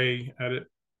passing away at it.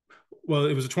 Well,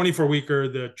 it was a 24-weeker,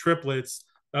 the triplets.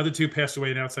 The other two passed away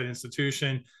in an outside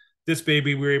institution. This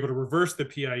baby, we were able to reverse the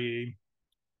PIE.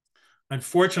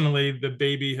 Unfortunately, the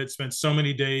baby had spent so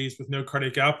many days with no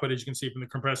cardiac output, as you can see from the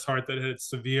compressed heart, that it had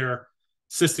severe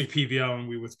cystic PVL, and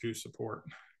we withdrew support.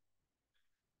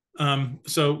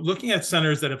 So looking at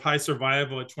centers that have high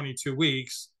survival at 22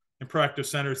 weeks and proactive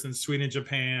centers in Sweden,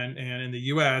 Japan, and in the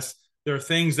US, there are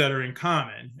things that are in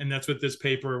common. And that's what this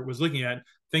paper was looking at,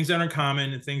 things that are in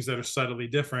common and things that are subtly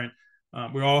different.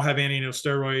 We all have antenatal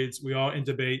steroids. We all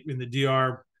intubate in the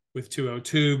DR with 2O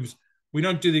tubes. We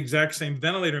don't do the exact same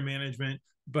ventilator management,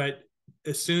 but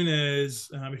as soon as,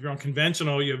 if you're on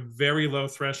conventional, you have very low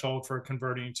threshold for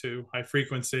converting to high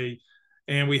frequency.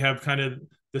 And we have kind of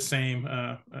the same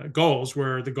goals,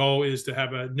 where the goal is to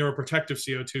have a neuroprotective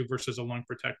CO2 versus a lung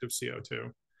protective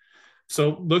CO2.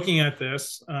 So looking at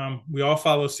this, we all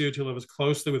follow CO2 levels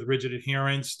closely with rigid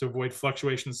adherence to avoid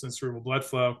fluctuations in cerebral blood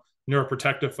flow,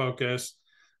 neuroprotective focus.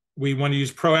 We want to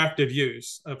use proactive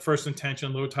use of first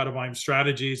intention, low tidal volume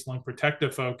strategies, lung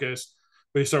protective focus.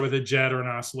 We start with a jet or an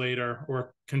oscillator or a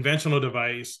conventional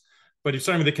device. But if you're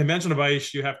starting with a conventional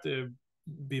device, you have to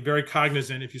be very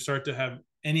cognizant. If you start to have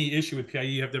any issue with PIE,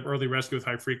 you have to have early rescue with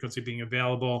high frequency being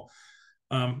available.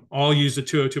 All use the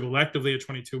 2O tube electively at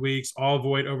 22 weeks. All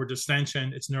avoid over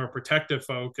distension. It's neuroprotective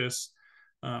focus.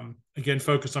 Again,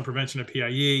 focus on prevention of PIE.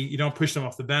 You don't push them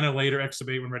off the ventilator,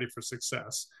 extubate when ready for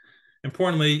success.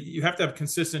 Importantly, you have to have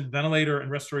consistent ventilator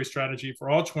and respiratory strategy for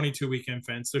all 22-week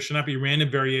infants. There should not be random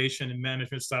variation in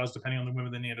management styles depending on the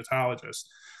women and the neonatologist.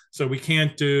 So we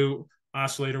can't do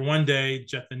oscillator one day,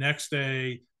 jet the next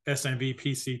day, SMV,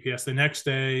 PCPS the next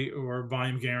day, or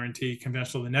volume guarantee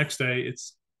conventional the next day.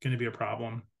 It's going to be a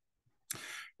problem.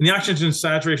 And the oxygen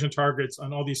saturation targets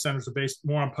on all these centers are based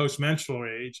more on post-menstrual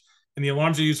age, and the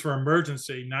alarms are used for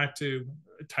emergency, not to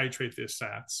titrate the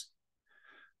sats.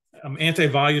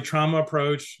 Anti-volume trauma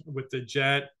approach with the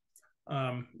jet.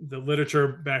 The literature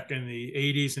back in the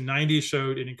 80s and 90s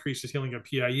showed it increases healing of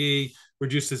PIE,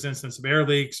 reduces incidence of air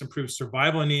leaks, improves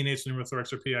survival in neonates and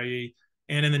pneumothorax or PIE,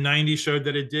 and in the 90s showed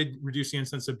that it did reduce the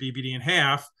incidence of BBD in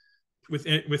half with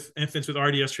infants with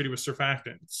RDS treated with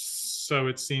surfactants. So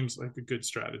it seems like a good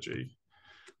strategy.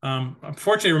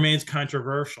 Unfortunately, it remains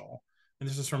controversial. And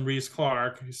this is from Reese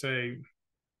Clark, who say,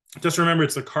 just remember,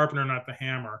 it's the carpenter, not the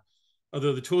hammer.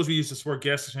 Although the tools we use to support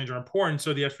gas exchange are important,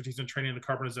 so the expertise and training of the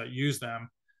carpenters that use them.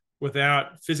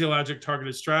 Without physiologic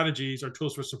targeted strategies, our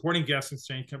tools for supporting gas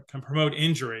exchange can promote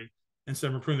injury instead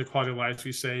of improving the quality of lives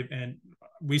we save. And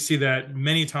we see that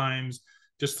many times.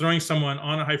 Just throwing someone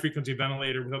on a high frequency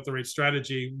ventilator without the right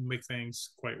strategy will make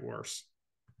things quite worse.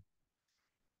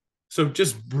 So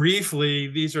just briefly,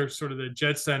 these are sort of the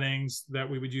jet settings that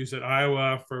we would use at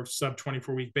Iowa for sub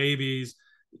 24-week babies.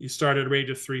 You start at a rate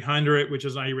of 300, which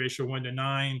is an IE ratio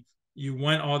 1:9. You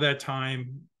went all that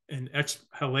time in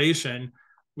exhalation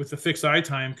with the fixed I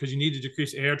time because you need to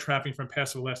decrease air trapping from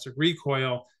passive elastic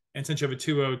recoil. And since you have a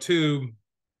 2O tube,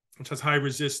 which has high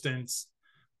resistance,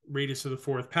 radius to the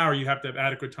fourth power, you have to have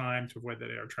adequate time to avoid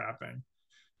that air trapping. And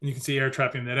you can see air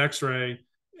trapping in that X-ray.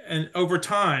 And over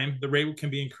time, the rate can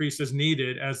be increased as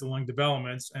needed as the lung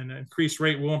developments, and an increased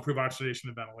rate will improve oxidation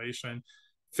and ventilation.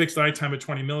 Fixed I time at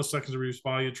 20 milliseconds to reduce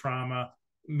volume trauma.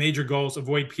 Major goals: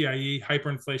 avoid PIE,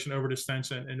 hyperinflation,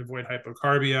 overdistension, and avoid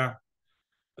hypocarbia.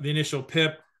 The initial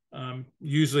PIP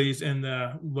usually is in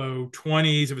the low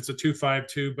 20s if it's a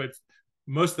 252, but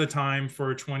most of the time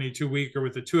for a 22-week or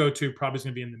with a 2O tube, probably is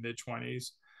going to be in the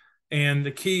mid-20s. And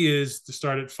the key is to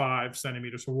start at 5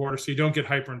 centimeters of water so you don't get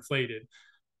hyperinflated.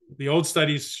 The old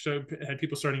studies had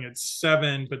people starting at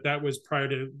 7, but that was prior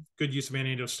to good use of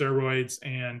antenatal steroids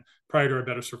and prior to our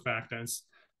better surfactants.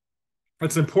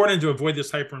 It's important to avoid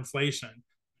this hyperinflation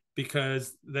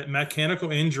because that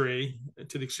mechanical injury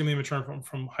to the extremely mature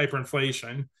from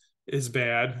hyperinflation is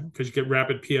bad because you get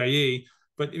rapid PIE.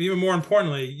 But even more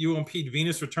importantly, you will impede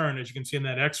venous return. As you can see in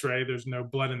that X-ray, there's no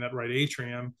blood in that right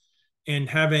atrium. And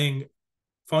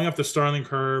falling up the Starling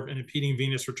curve and impeding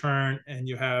venous return, and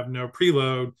you have no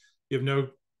preload, you have no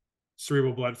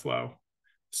cerebral blood flow.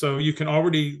 So you can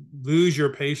already lose your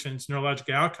patient's neurologic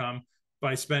outcome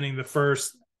by spending the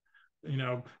first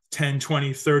 10,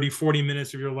 20, 30, 40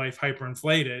 minutes of your life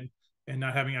hyperinflated and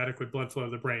not having adequate blood flow to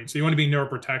the brain. So you want to be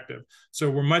neuroprotective. So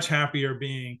we're much happier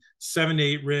being 7 to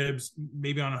 8 ribs,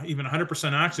 maybe on even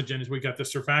 100% oxygen as we got the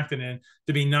surfactant in,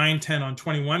 to be 9, 10 on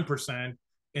 21%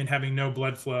 and having no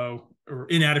blood flow or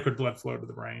inadequate blood flow to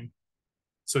the brain.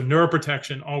 So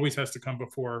neuroprotection always has to come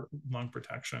before lung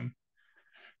protection.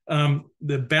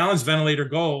 The balanced ventilator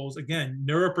goals, again,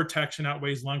 neuroprotection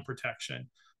outweighs lung protection.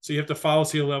 So you have to follow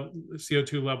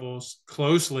CO2 levels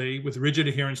closely with rigid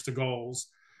adherence to goals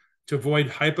to avoid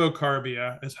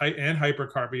hypocarbia and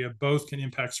hypercarbia. Both can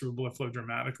impact cerebral blood flow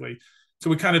dramatically. So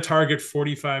we kind of target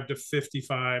 45 to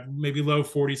 55, maybe low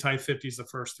 40s, high 50s the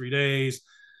first 3 days.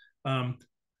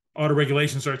 Auto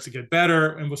regulation starts to get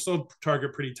better, and we'll still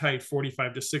target pretty tight,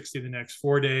 45 to 60 the next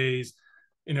 4 days.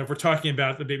 If we're talking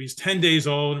about the baby's 10 days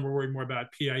old and we're worried more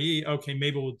about PIE, okay,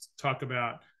 maybe we'll talk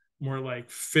about more like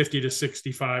 50 to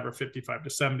 65 or 55 to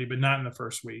 70, but not in the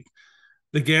first week.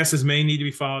 The gases may need to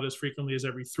be followed as frequently as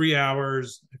every 3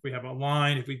 hours. If we have a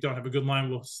line, if we don't have a good line,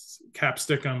 we'll cap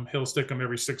stick them, hill stick them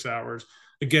every 6 hours.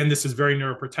 Again, this is very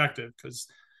neuroprotective because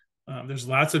there's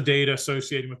lots of data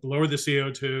associated with the lower the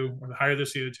CO2 or the higher the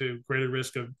CO2, greater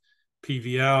risk of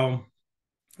PVL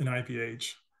and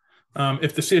IPH.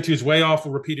 If the CO2 is way off,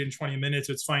 we'll repeat it in 20 minutes.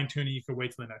 It's fine tuning. You can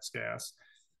wait till the next gas.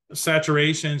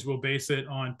 Saturations, we'll base it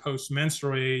on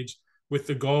post-menstrual age with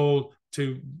the goal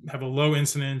to have a low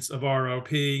incidence of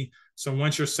ROP. So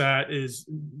once your SAT is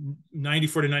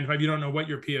 94 to 95, you don't know what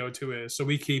your PO2 is. So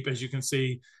we keep, as you can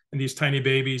see in these tiny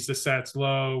babies, the SAT's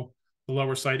low, the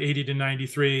lower side 80 to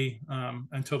 93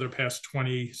 until they're past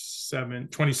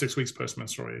 26 weeks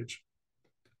post-menstrual age.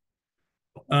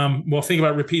 We'll think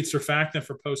about repeat surfactant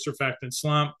for post-surfactant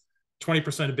slump.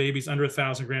 20% of babies under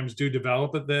 1,000 grams do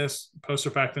develop at this.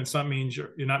 Post-surfactant slump means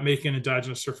you're not making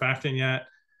endogenous surfactant yet.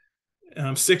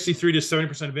 63 to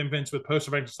 70% of infants with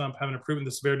post-surfactant slump have an improvement in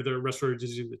the severity of their respiratory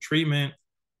disease with treatment.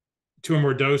 2 or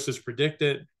more doses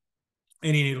predicted.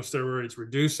 Any needle steroids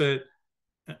reduce it.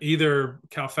 Either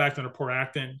calfactin or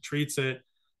poractin treats it.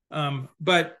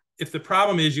 But if the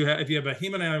problem is if you have a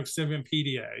hemodynamic significant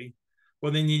PDA,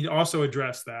 well, then you also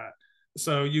address that.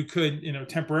 So you could,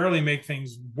 temporarily make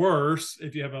things worse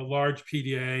if you have a large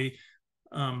PDA.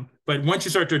 But once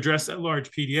you start to address that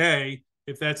large PDA,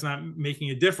 if that's not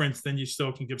making a difference, then you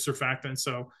still can give surfactant.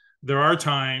 So there are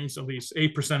times, at least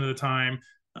 8% of the time,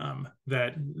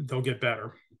 that they'll get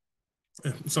better.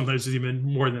 Sometimes it's even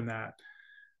more than that.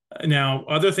 Now,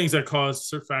 other things that cause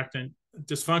surfactant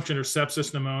dysfunction are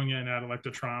sepsis, pneumonia, and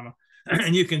atelectic trauma.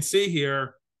 And you can see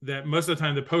here that most of the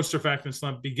time the post-surfactant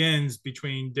slump begins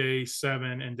between day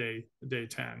 7 and day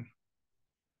 10.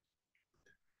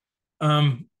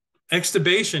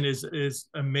 Extubation is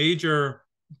a major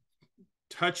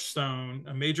touchstone,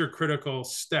 a major critical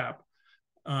step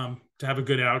to have a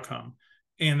good outcome.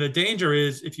 And the danger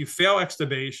is if you fail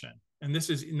extubation, and this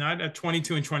is not at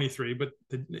 22 and 23, but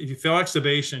if you fail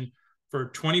extubation for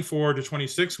 24 to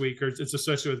 26 weekers, it's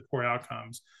associated with poor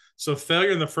outcomes. So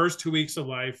failure in the first 2 weeks of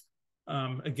life,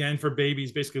 again, for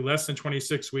babies basically less than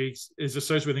 26 weeks, is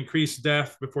associated with increased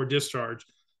death before discharge,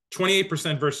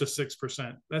 28% versus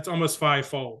 6%. That's almost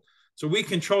 5-fold. So we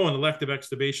control an elective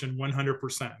extubation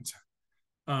 100%.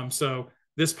 So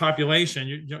this population,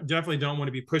 you definitely don't want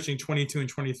to be pushing 22 and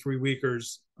 23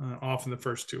 weekers off in the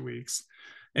first 2 weeks.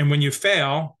 And when you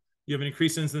fail, you have an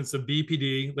increased incidence of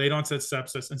BPD, late onset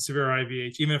sepsis, and severe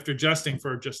IVH, even after adjusting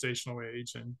for gestational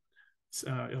age and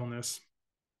illness.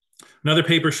 Another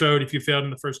paper showed if you failed in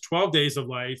the first 12 days of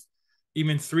life,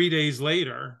 even 3 days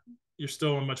later, you're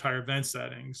still in much higher event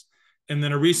settings. And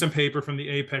then a recent paper from the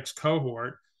APEX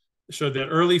cohort showed that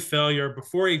early failure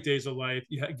before 8 days of life,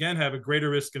 you again have a greater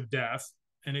risk of death.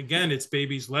 And again, it's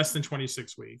babies less than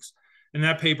 26 weeks. In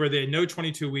that paper, they had no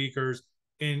 22 weekers,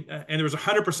 and there was a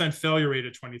 100% failure rate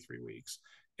at 23 weeks.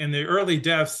 And the early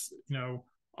deaths,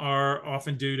 are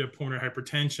often due to pulmonary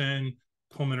hypertension,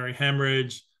 pulmonary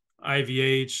hemorrhage,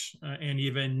 IVH, and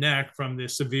even neck from the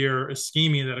severe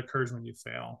ischemia that occurs when you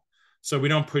fail. So we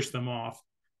don't push them off.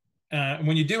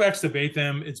 When you do extubate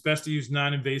them, it's best to use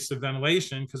non-invasive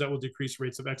ventilation because that will decrease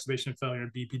rates of extubation failure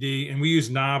and BPD. And we use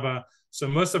NAVA. So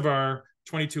most of our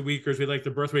 22 weekers, we like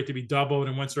the birth rate to be doubled.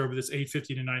 And once they're over this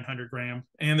 850 to 900 gram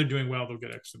and they're doing well, they'll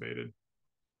get extubated.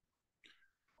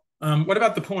 What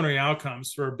about the pulmonary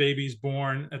outcomes for babies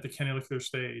born at the canalicular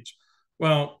stage?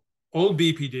 Well, old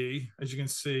BPD, as you can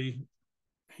see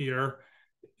here,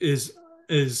 is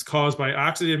caused by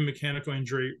oxidative mechanical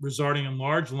injury resulting in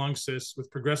large lung cysts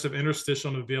with progressive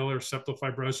interstitial and alveolar septal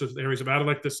fibrosis with areas of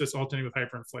atelectasis alternating with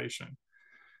hyperinflation.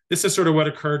 This is sort of what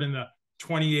occurred in the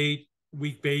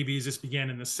 28-week babies. This began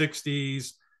in the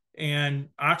 60s, and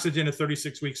oxygen at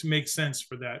 36 weeks makes sense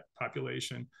for that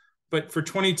population. But for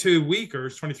 22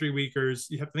 weekers, 23 weekers,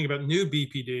 you have to think about new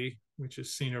BPD, which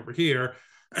is seen over here,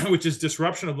 which is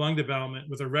disruption of lung development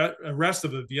with arrest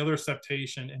of alveolar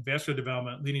septation and vascular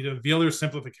development, leading to alveolar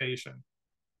simplification.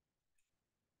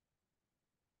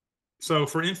 So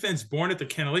for infants born at the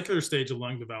canalicular stage of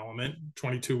lung development,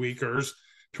 22 weekers,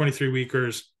 23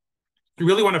 weekers, you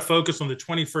really want to focus on the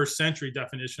 21st century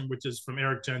definition, which is from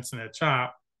Eric Jensen at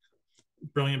CHOP,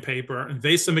 brilliant paper,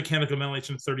 invasive mechanical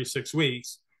ventilation at 36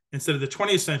 weeks, instead of the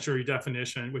 20th century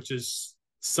definition, which is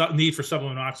need for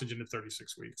supplemental oxygen at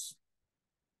 36 weeks.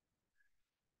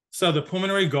 So the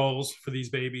pulmonary goals for these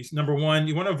babies, number one,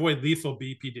 you want to avoid lethal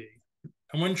BPD.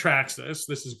 No one tracks this.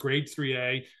 This is grade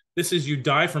 3A. This is you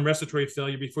die from respiratory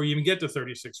failure before you even get to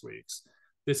 36 weeks.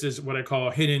 This is what I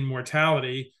call hidden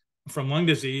mortality from lung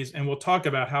disease. And we'll talk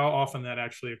about how often that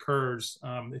actually occurs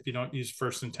if you don't use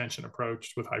first intention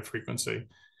approach with high frequency.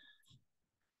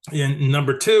 And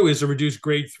number two is a reduced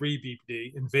grade 3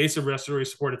 BPD, invasive respiratory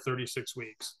support at 36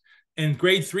 weeks. And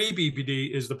grade 3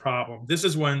 BPD is the problem. This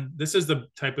is the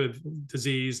type of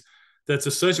disease that's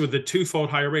associated with the twofold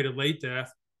higher rate of late death,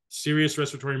 serious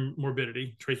respiratory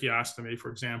morbidity, tracheostomy,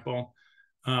 for example,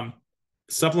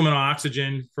 supplemental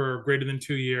oxygen for greater than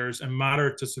 2 years, and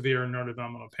moderate to severe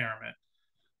neurodevelopmental impairment.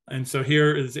 And so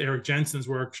here is Eric Jensen's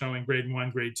work showing grade 1,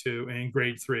 grade 2, and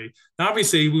grade 3. Now,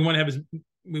 obviously, we want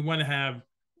to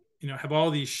have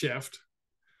all these shift.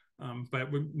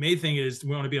 But the main thing is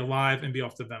we want to be alive and be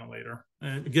off the ventilator.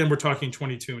 And again, we're talking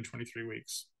 22 and 23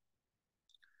 weeks.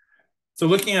 So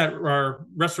looking at our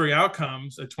respiratory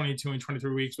outcomes at 22 and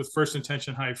 23 weeks with first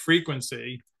intention high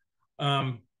frequency,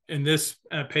 in this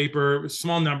paper,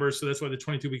 small numbers, so that's why the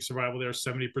 22-week survival there is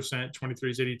 70%,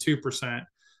 23 is 82%,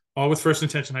 all with first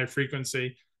intention high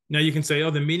frequency. Now you can say,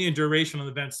 oh, the median duration on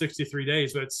the vent 63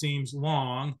 days, that seems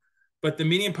long, but the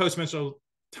median postmenstrual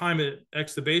time at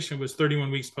extubation was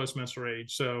 31 weeks post-menstrual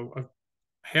age. So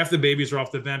half the babies are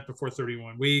off the vent before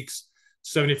 31 weeks,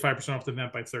 75% off the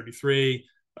vent by 33,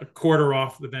 a quarter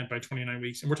off the vent by 29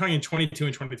 weeks. And we're talking 22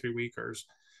 and 23 weekers.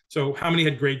 So how many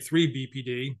had grade 3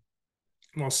 BPD?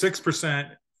 Well, 6%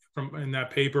 in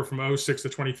that paper from 06 to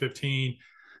 2015.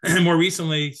 And more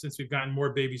recently, since we've gotten more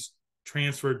babies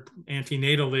transferred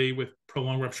antenatally with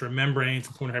prolonged rupture of membranes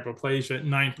and pulmonary hyperplasia,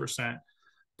 9%.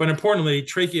 But importantly,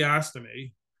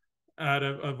 tracheostomy, out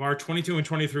of our 22 and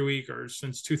 23 weekers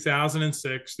since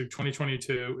 2006 through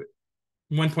 2022,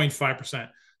 1.5%.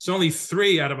 So only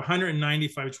 3 out of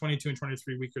 195 22 and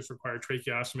 23 weekers require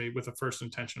tracheostomy with a first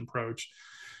intention approach.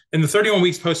 And the 31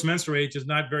 weeks post-menstrual age is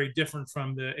not very different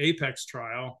from the APEX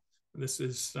trial. This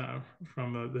is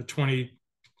from the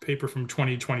paper from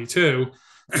 2022.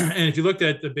 And if you looked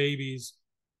at the babies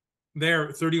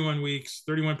there, 31 weeks,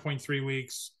 31.3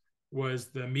 weeks,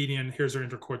 was the median. Here's our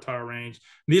interquartile range.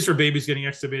 And these are babies getting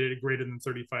extubated at greater than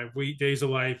 35 days of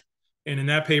life. And in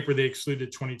that paper, they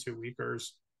excluded 22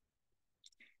 weekers.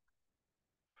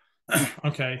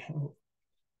 Okay.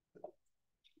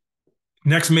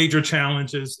 Next major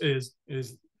challenge is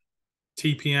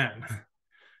TPN.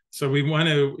 So we want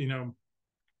to,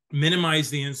 minimize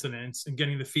the incidence and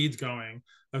getting the feeds going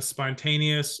of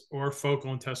spontaneous or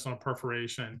focal intestinal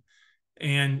perforation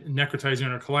and necrotizing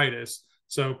enterocolitis.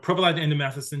 So prophylactic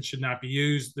indomethacin should not be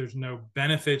used. There's no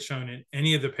benefit shown in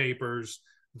any of the papers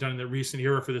done in the recent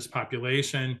era for this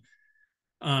population.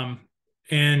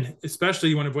 And especially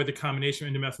you want to avoid the combination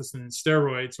of indomethacin and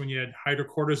steroids. When you had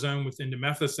hydrocortisone with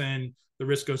indomethacin, the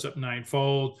risk goes up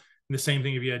 9-fold. And the same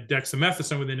thing if you had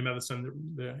dexamethasone with indomethacin,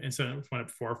 the incidence went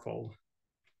up 4-fold.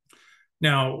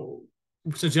 Now,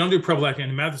 since you don't do prophylactic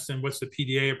indomethacin, what's the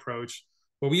PDA approach?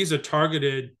 Well, we use a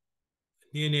targeted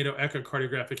neonatal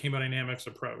echocardiographic hemodynamics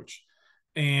approach.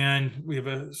 And we have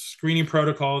a screening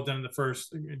protocol done in the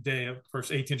first day of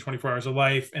first 18 to 24 hours of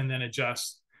life, and then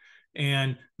adjust.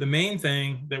 And the main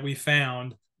thing that we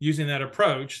found using that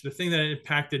approach, the thing that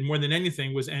impacted more than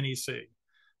anything was NEC.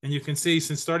 And you can see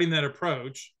since starting that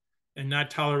approach and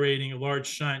not tolerating a large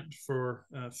shunt for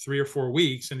 3 or 4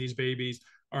 weeks in these babies,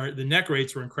 the neck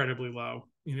rates were incredibly low,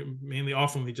 mainly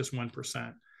often just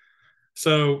 1%.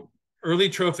 So early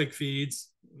trophic feeds,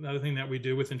 another thing that we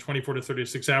do within 24 to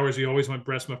 36 hours, we always want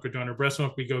breast milk or donor breast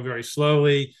milk. We go very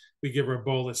slowly. We give her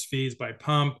bolus feeds by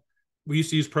pump. We used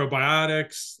to use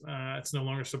probiotics. It's no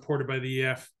longer supported by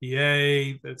the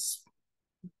FDA. That's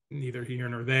neither here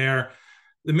nor there.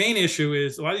 The main issue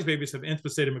is a lot of these babies have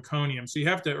intubated meconium. So you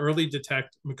have to early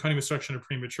detect meconium obstruction of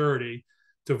prematurity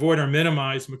to avoid or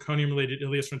minimize meconium-related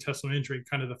ileointestinal injury,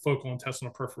 kind of the focal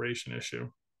intestinal perforation issue.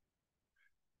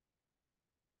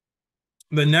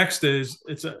 The next is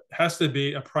has to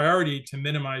be a priority to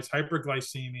minimize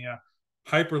hyperglycemia,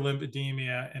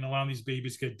 hyperlipidemia, and allowing these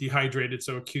babies to get dehydrated,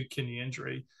 so acute kidney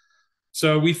injury.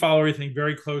 So we follow everything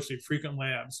very closely, frequent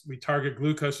labs. We target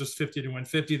glucose as 50 to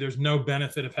 150. There's no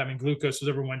benefit of having glucose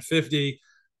over 150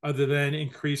 other than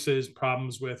increases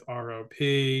problems with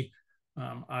ROP,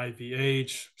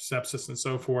 IVH, sepsis, and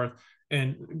so forth.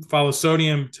 And follow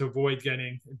sodium to avoid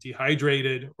getting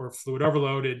dehydrated or fluid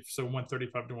overloaded, so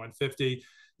 135 to 150.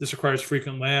 This requires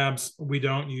frequent labs. We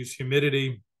don't use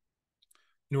humidity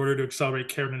in order to accelerate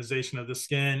keratinization of the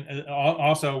skin. And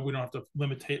also, we don't have to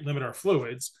limit our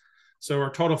fluids. So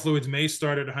our total fluids may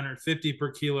start at 150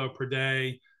 per kilo per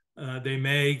day. They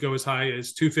may go as high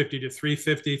as 250 to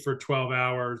 350 for 12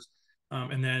 hours.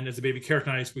 And then as the baby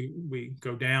keratinizes, we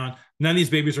go down. None of these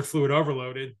babies are fluid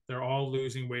overloaded. They're all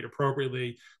losing weight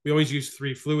appropriately. We always use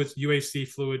 3 fluids: UHC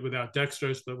fluid without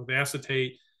dextrose, but with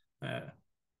acetate,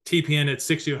 TPN at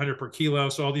 60 to 100 per kilo.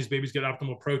 So all these babies get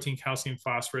optimal protein, calcium,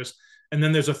 phosphorus. And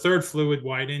then there's a third fluid,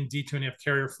 widen D2NF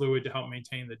carrier fluid, to help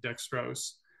maintain the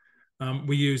dextrose.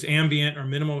 We use ambient or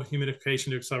minimal humidification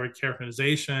to accelerate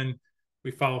keratinization.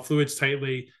 We follow fluids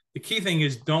tightly. The key thing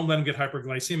is don't let them get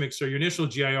hyperglycemic. So your initial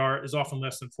GIR is often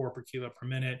less than 4 per kilo per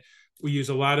minute. We use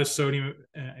a lot of sodium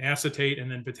acetate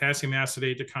and then potassium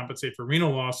acetate to compensate for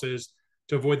renal losses,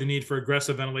 to avoid the need for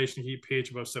aggressive ventilation to keep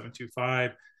pH above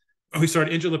 725. We start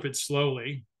intralipids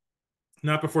slowly,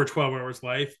 not before 12 hours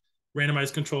life.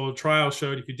 Randomized controlled trial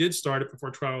showed if you did start it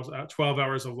before 12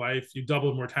 hours of life, you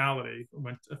doubled mortality,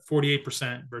 went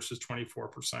 48% versus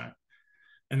 24%.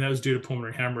 And that was due to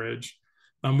pulmonary hemorrhage.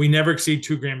 We never exceed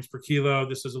 2 grams per kilo.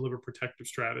 This is a liver protective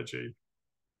strategy.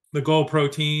 The goal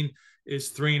protein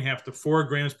is 3.5 to 4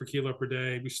 grams per kilo per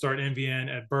day. We start NVN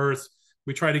at birth.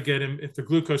 We try to get him, if the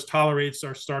glucose tolerates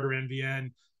our starter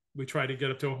NVN, we try to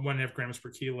get up to 1.5 grams per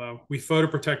kilo. We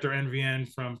photoprotect our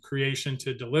NVN from creation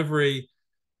to delivery,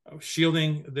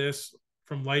 shielding this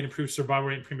from light improves survival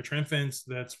rate in premature infants.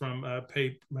 That's from a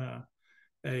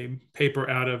paper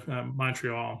out of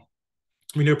Montreal.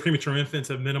 We know premature infants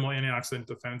have minimal antioxidant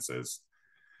defenses.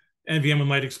 NVN, when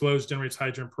light exposed, generates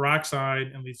hydrogen peroxide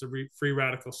and leads to free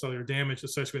radical cellular damage,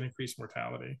 associated with increased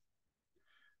mortality.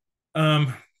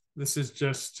 This is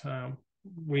just,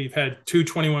 we've had 2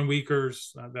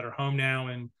 21-weekers that are home now,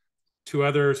 and 2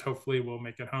 others hopefully will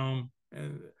make it home.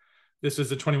 And this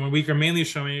is a 21-weeker, mainly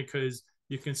showing it because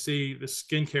you can see the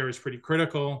skin care is pretty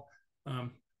critical.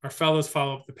 Our fellows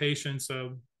follow up the patient.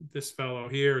 So this fellow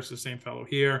here is the same fellow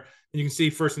here. And you can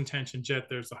see first intention jet,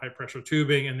 there's the high pressure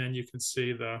tubing, and then you can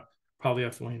see the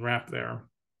polyethylene wrap there.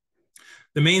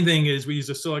 The main thing is we use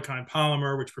a silicone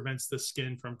polymer, which prevents the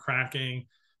skin from cracking.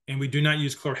 And we do not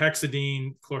use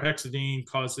chlorhexidine. Chlorhexidine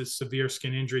causes severe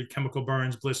skin injury, chemical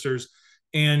burns, blisters,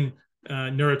 and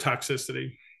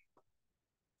neurotoxicity.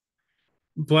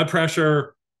 Blood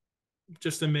pressure,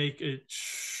 just to make it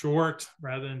short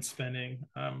rather than spending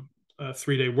a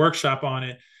 3-day workshop on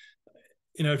it,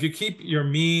 if you keep your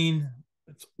mean,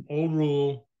 it's old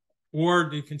rule, or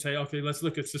you can say, okay, let's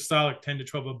look at systolic 10 to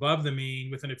 12 above the mean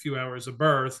within a few hours of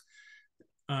birth.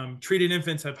 Treated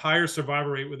infants have higher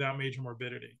survival rate without major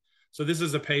morbidity. So this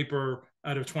is a paper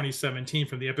out of 2017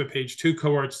 from the EPIPAGE 2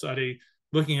 cohort study,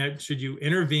 looking at should you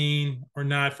intervene or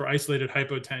not for isolated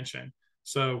hypotension.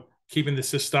 So keeping the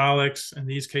systolics in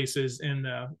these cases in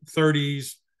the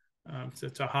 30s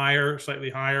to higher, slightly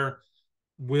higher,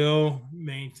 will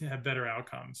have better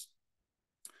outcomes.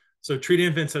 So treated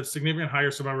infants have significant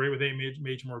higher survival rate with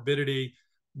major morbidity.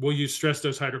 We'll use stress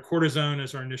dose hydrocortisone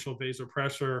as our initial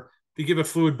vasopressor. If you give a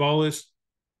fluid bolus,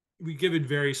 we give it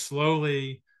very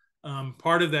slowly.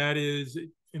 Part of that is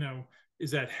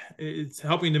that it's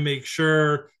helping to make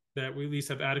sure that we at least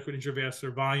have adequate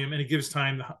intravascular volume, and it gives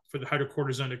time for the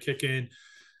hydrocortisone to kick in,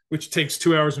 which takes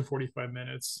 2 hours and 45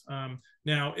 minutes.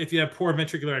 Now, if you have poor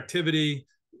ventricular activity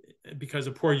because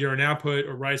of poor urine output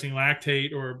or rising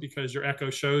lactate, or because your echo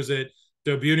shows it,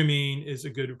 dobutamine is a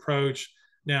good approach.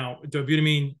 Now,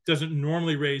 dobutamine doesn't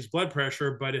normally raise blood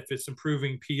pressure, but if it's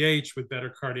improving pH with better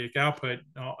cardiac output,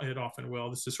 it often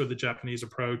will. This is sort of the Japanese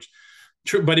approach.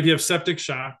 But if you have septic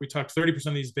shock, we talked 30%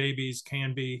 of these babies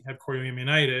have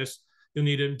chorioamnionitis. You'll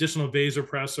need additional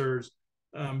vasopressors.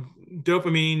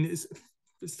 Dopamine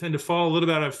tend to fall a little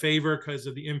bit out of favor because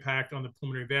of the impact on the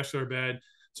pulmonary vascular bed.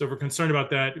 So if we're concerned about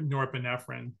that,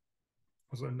 norepinephrine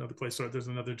was another place. So there's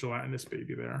another gelatinous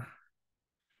baby there.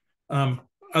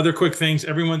 Other quick things,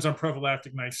 everyone's on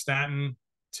prophylactic nystatin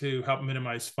to help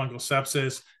minimize fungal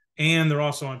sepsis, and they're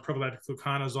also on prophylactic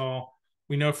fluconazole.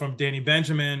 We know from Danny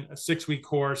Benjamin, a 6-week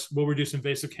course will reduce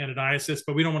invasive candidiasis,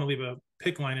 but we don't want to leave a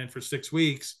PICC line in for 6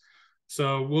 weeks.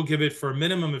 So we'll give it for a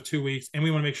minimum of 2 weeks, and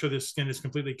we want to make sure the skin is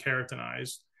completely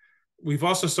keratinized. We've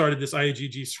also started this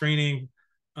IgG screening.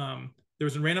 There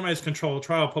was a randomized controlled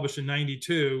trial published in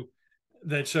 '92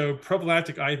 that showed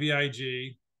prophylactic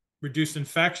IVIG reduced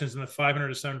infections in the 500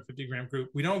 to 750 gram group.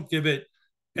 We don't give it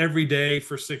every day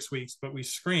for 6 weeks, but we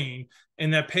screen. In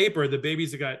that paper, the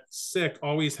babies that got sick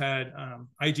always had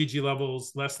IgG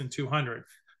levels less than 200.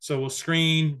 So we'll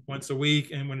screen once a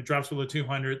week, and when it drops below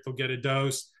 200, they'll get a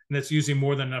dose, and that's usually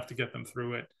more than enough to get them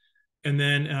through it. And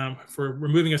then for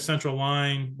removing a central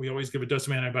line, we always give a dose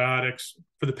of antibiotics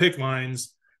for the PICC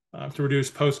lines to reduce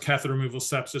post-catheter removal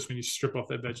sepsis when you strip off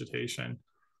that vegetation.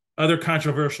 Other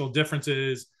controversial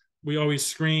differences, We always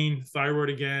screen thyroid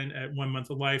again at 1 month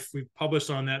of life. We've published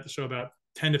on that to show about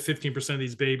 10 to 15% of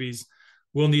these babies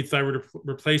will need thyroid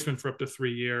replacement for up to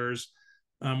 3 years.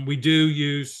 We do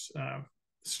use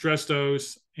stress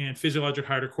dose and physiologic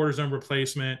hydrocortisone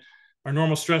replacement. Our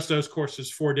normal stress dose course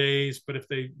is 4 days, but if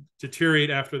they deteriorate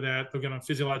after that, they'll get on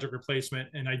physiologic replacement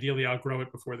and ideally outgrow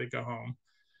it before they go home.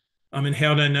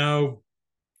 Inhaled NO,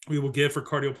 we will give for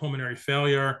cardiopulmonary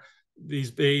failure.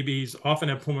 These babies often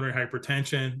have pulmonary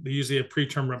hypertension. They usually have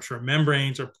preterm rupture of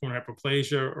membranes or pulmonary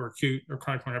hyperplasia or acute or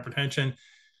chronic pulmonary hypertension.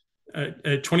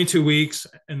 At 22 weeks,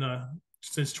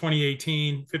 since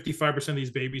 2018, 55% of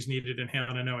these babies needed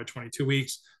inhaled NO at 22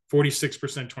 weeks,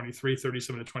 46% 23,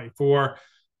 37 to 24.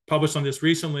 Published on this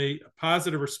recently, a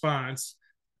positive response,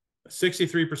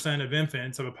 63% of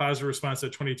infants have a positive response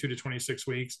at 22 to 26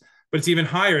 weeks, but it's even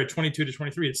higher at 22 to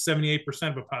 23. It's 78%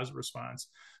 of a positive response.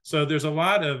 So there's a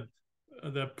lot of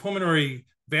the pulmonary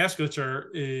vasculature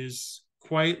is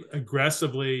quite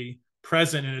aggressively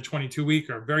present in a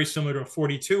 22-weeker, very similar to a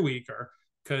 42-weeker,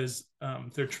 because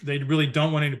they really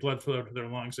don't want any blood flow to their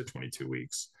lungs at 22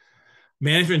 weeks.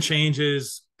 Management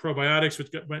changes, probiotics,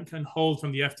 which went on hold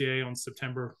from the FDA on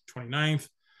September 29th.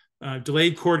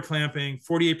 Delayed cord clamping,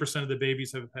 48% of the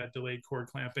babies have had delayed cord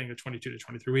clamping at 22 to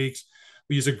 23 weeks.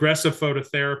 We use aggressive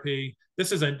phototherapy.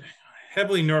 This is a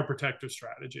heavily neuroprotective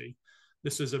strategy.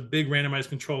 This is a big randomized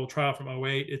controlled trial from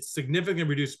 2008. It's significantly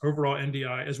reduced overall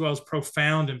NDI as well as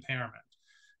profound impairment.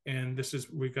 And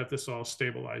we've got this all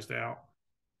stabilized out.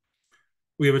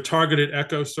 We have a targeted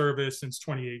echo service since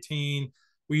 2018.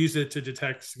 We use it to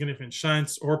detect significant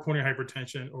shunts or pulmonary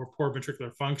hypertension or poor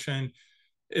ventricular function.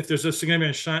 If there's a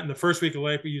significant shunt in the first week of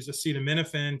life, we use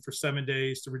acetaminophen for 7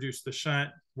 days to reduce the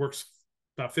shunt. Works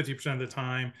about 50% of the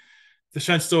time. If the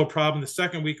shunt's still a problem, the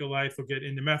second week of life, we'll get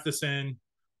indomethacin,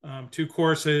 2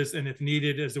 courses, and if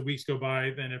needed, as the weeks go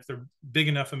by, then if they're big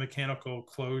enough a mechanical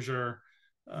closure,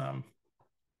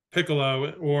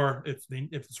 piccolo, or if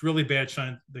it's really bad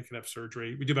shunt, they could have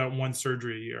surgery. We do about 1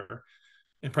 surgery a year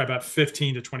and probably about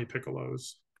 15 to 20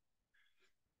 piccolos.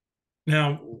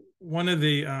 Now, one of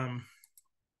the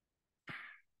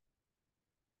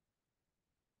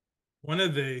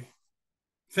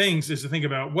things is to think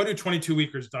about, what do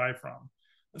 22-weekers die from?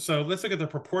 So let's look at the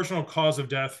proportional cause of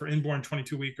death for inborn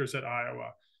 22-weekers at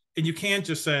Iowa. And you can't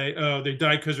just say, oh, they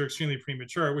died because they're extremely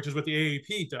premature, which is what the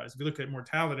AAP does. If you look at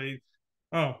mortality,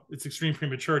 oh, it's extreme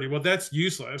prematurity. Well, that's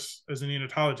useless as a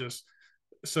neonatologist.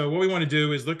 So what we want to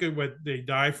do is look at what they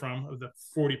die from, of the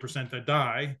 40% that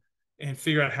die, and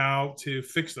figure out how to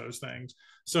fix those things.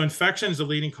 So infection is the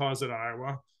leading cause at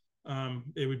Iowa.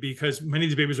 It would be because many of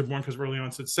these babies are born because of early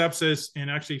onset sepsis, and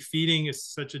actually feeding is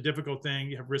such a difficult thing.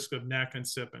 You have risk of NEC and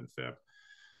SIP and FIP.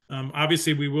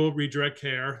 Obviously, we will redirect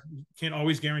care. You can't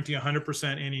always guarantee 100%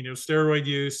 antisteroid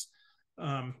use.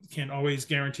 Can't always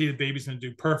guarantee the baby's going to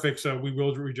do perfect, so we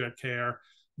will redirect care.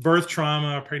 Birth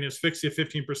trauma, pregnant asphyxia,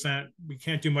 15%. We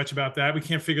can't do much about that. We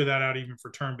can't figure that out even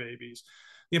for term babies.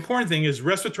 The important thing is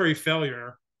respiratory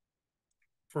failure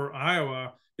for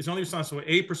Iowa is only responsible for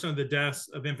 8% of the deaths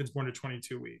of infants born at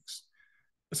 22 weeks.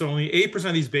 So only 8%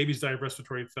 of these babies die of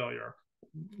respiratory failure.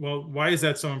 Well, why is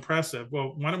that so impressive?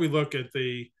 Well, why don't we look at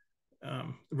the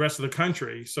rest of the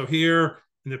country? So here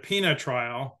in the PEANUT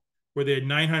trial, where they had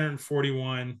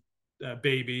 941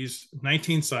 babies,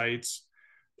 19 sites,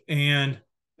 and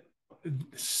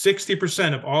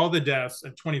 60% of all the deaths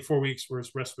at 24 weeks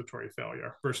was respiratory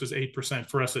failure versus 8%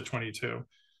 for us at 22.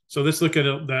 So let's look at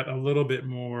that a little bit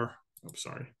more,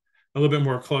 a little bit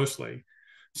more closely.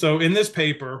 So in this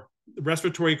paper, the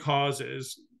respiratory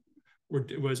causes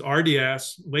was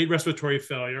RDS, late respiratory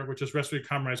failure, which is respiratory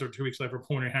compromise over 2 weeks life, or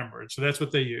pulmonary hemorrhage. So that's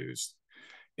what they used.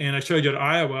 And I showed you at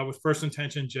Iowa with first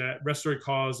intention jet, respiratory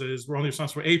causes were only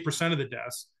responsible for 8% of the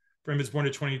deaths for infants born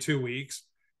at 22 weeks.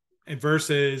 And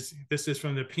versus, this is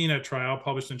from the PEANUT trial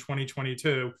published in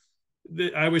 2022.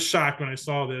 I was shocked when I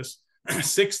saw this.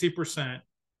 60%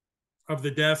 of the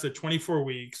deaths at 24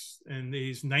 weeks in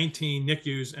these 19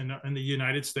 NICUs in the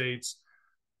United States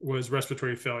was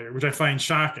respiratory failure, which I find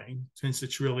shocking since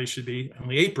it really should be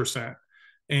only 8%.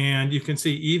 And you can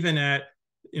see even at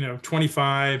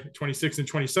 25, 26, and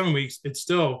 27 weeks, it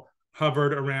still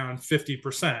hovered around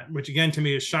 50%, which again to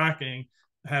me is shocking,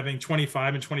 having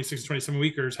 25 and 26 and 27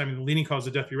 weekers having the leading cause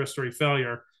of death be respiratory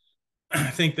failure. I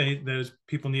think those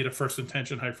people need a first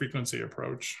intention high frequency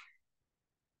approach.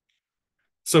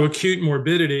 So acute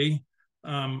morbidity,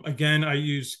 again, I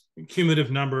use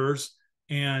cumulative numbers,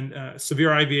 and severe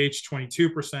IVH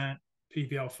 22%,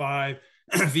 PPL 5,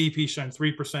 VP shunt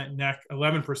 3%, NEC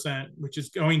 11%, which is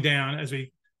going down as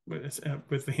we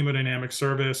with the hemodynamic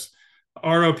service.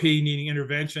 ROP needing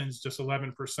interventions just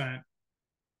 11%.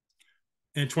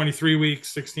 and 23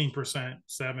 weeks, 16%,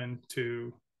 7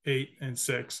 to 8 and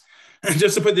 6. And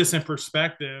just to put this in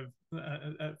perspective,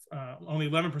 only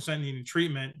 11% needing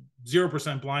treatment,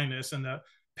 0% blindness. And the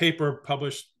paper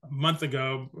published a month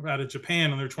ago out of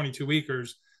Japan on their 22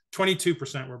 weekers,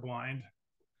 22% were blind.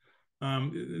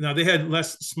 Now they had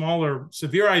smaller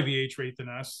severe IVH rate than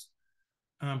us,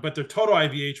 but their total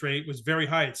IVH rate was very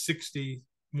high at 61%,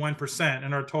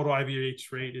 and our total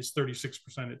IVH rate is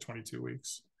 36% at 22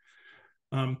 weeks.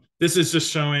 This is just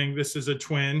showing, this is a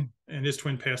twin, and his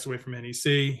twin passed away from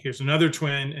NEC. Here's another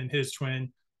twin, and his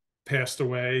twin passed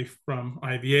away from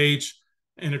IVH.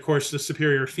 And of course, the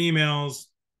superior females,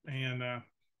 and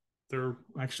they're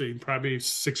actually probably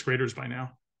sixth graders by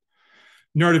now.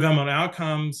 Neurodevelopmental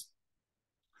outcomes,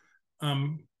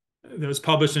 that was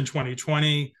published in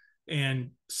 2020, and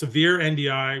severe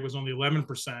NDI was only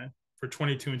 11% for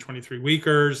 22 and 23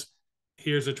 weekers.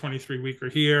 Here's a 23 weeker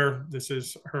here. This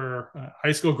is her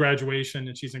high school graduation,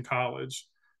 and she's in college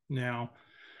now.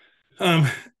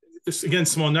 This, again,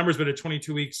 small numbers, but at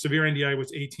 22 weeks, severe NDI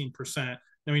was 18%.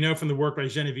 Now we know from the work by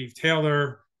Genevieve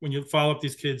Taylor, when you follow up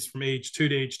these kids from age 2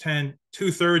 to age 10,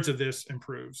 2/3 of this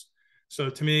improves. So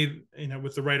to me,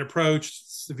 with the right approach,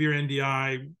 severe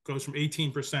NDI goes from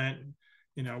 18%,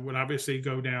 would obviously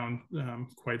go down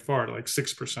quite far to like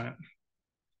 6%.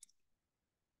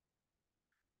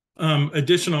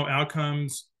 Additional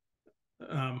outcomes,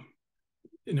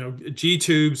 G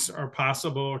tubes are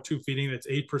possible, or tube feeding, that's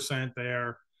 8%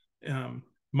 there.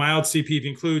 Mild CPV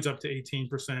includes up to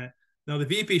 18%. Now the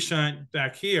VP shunt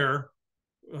back here,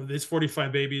 this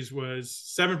 45 babies was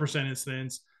 7%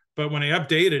 incidence, but when I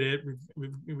updated it,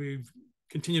 we've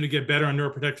continued to get better on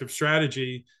neuroprotective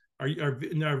strategy.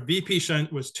 Our VP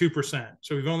shunt was 2%.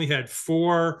 So we've only had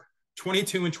 4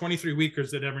 22 and 23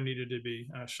 weekers that ever needed to be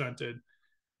shunted.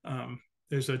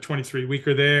 There's a 23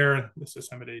 weeker there. This is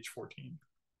him at age 14.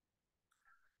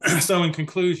 So in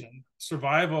conclusion,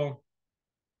 survival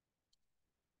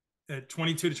at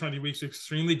 22 to 20 weeks is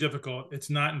extremely difficult. It's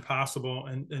not impossible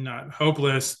and not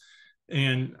hopeless.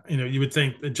 And you would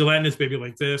think a gelatinous baby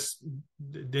like this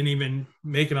didn't even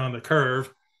make it on the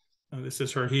curve. This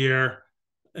is her here.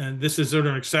 And this is sort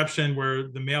of an exception where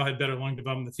the male had better lung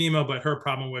development than the female, but her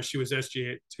problem was she was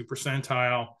SGA at 2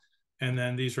 percentile. And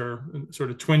then these are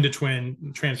sort of twin to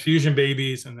twin transfusion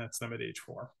babies, and that's them at age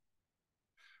 4.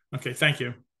 Okay, thank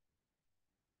you.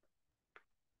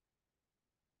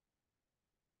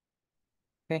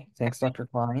 Okay, thanks, Dr.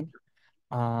 Klein.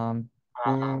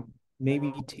 We'll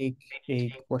maybe take a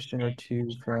question or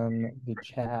two from the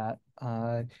chat.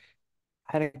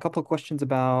 I had a couple of questions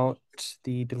about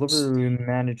the delivery room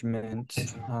management.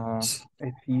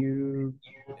 If you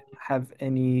have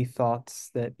any thoughts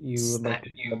that you would like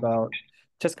to say about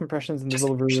chest compressions in the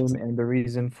delivery room and the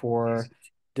reason for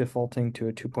defaulting to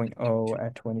a 2.0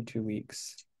 at 22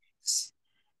 weeks.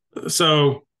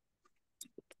 So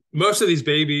most of these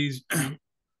babies,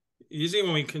 usually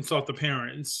when we consult the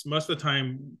parents, most of the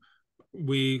time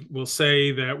we will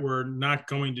say that we're not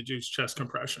going to do chest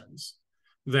compressions,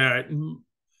 that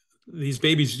these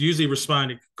babies usually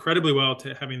respond incredibly well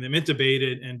to having them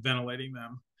intubated and ventilating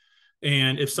them.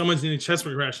 And if someone's needing chest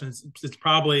compressions, it's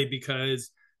probably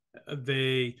because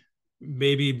they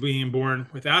may be being born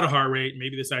without a heart rate.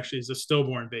 Maybe this actually is a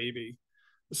stillborn baby.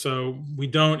 So we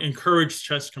don't encourage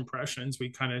chest compressions. We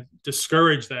kind of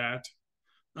discourage that.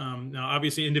 Now,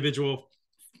 obviously, individual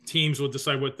teams will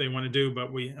decide what they want to do, but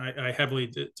I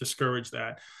heavily discourage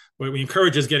that. What we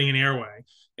encourage is getting an airway.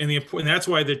 And that's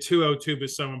why the 2.0 tube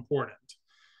is so important.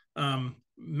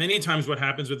 Many times what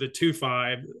happens with the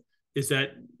 2.5 is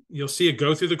that you'll see it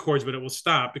go through the cords, but it will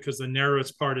stop because the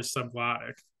narrowest part is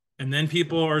subglottic. And then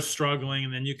people are struggling,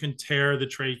 and then you can tear the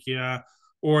trachea,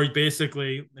 or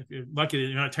basically, if you're lucky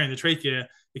that you're not tearing the trachea,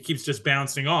 it keeps just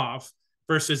bouncing off.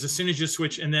 Versus as soon as you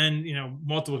switch, and then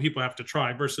multiple people have to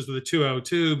try. Versus with a 2.0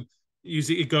 tube,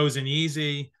 usually it goes in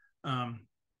easy,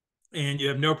 and you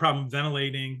have no problem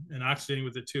ventilating and oxygenating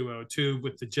with the 2.0 tube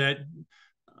with the jet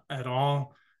at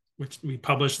all, which we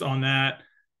published on that.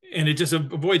 And it just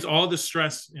avoids all the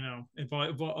stress.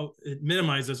 It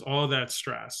minimizes all of that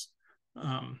stress.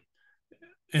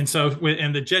 And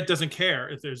the jet doesn't care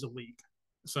if there's a leak.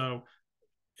 So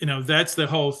that's the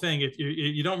whole thing. If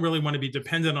you don't really want to be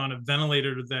dependent on a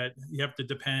ventilator, that you have to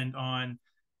depend on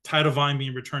tidal volume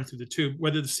being returned through the tube.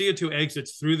 Whether the CO2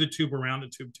 exits through the tube or around the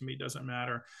tube, to me, doesn't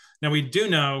matter. Now, we do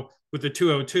know with the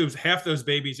 2.0 tubes, half those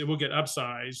babies, it will get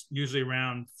upsized, usually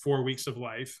around 4 weeks of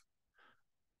life.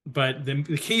 But the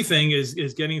key thing is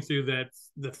getting through that.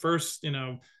 The first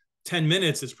 10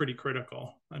 minutes is pretty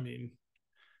critical.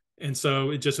 And so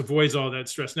it just avoids all that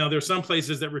stress. Now, there are some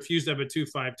places that refuse to have a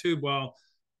 2.5 tube. Well,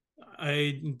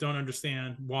 I don't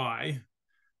understand why.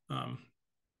 Um,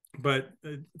 but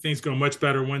things go much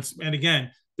better once. And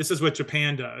again, this is what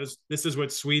Japan does. This is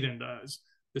what Sweden does.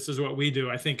 This is what we do.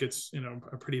 I think it's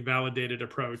a pretty validated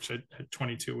approach at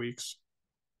 22 weeks.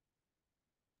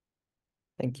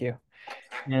 Thank you.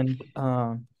 And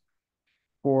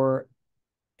for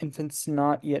infants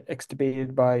not yet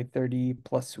extubated by 30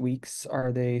 plus weeks,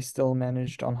 are they still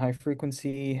managed on high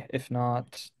frequency? If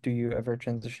not, do you ever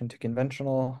transition to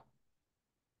conventional?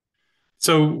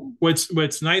 So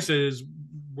what's nice is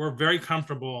we're very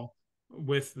comfortable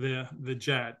with the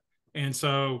jet, and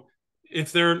so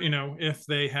if they're if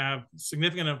they have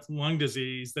significant enough lung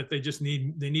disease that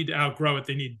they need to outgrow it,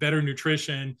 they need better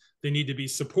nutrition, they need to be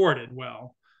supported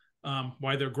well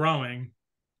while they're growing,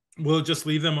 we'll just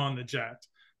leave them on the jet.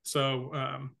 So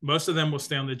most of them will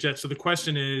stay on the jet. So the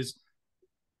question is,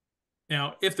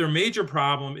 now, if their major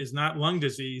problem is not lung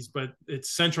disease, but it's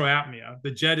central apnea,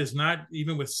 the jet is not,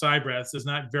 even with side breaths, is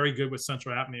not very good with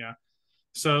central apnea.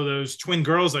 So those twin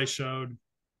girls I showed,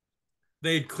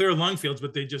 they had clear lung fields,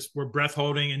 but they just were breath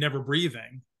holding and never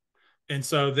breathing. And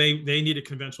so they needed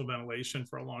conventional ventilation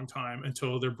for a long time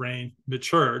until their brain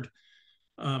matured.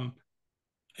 Um,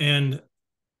 and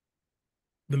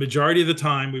the majority of the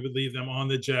time, we would leave them on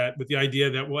the jet with the idea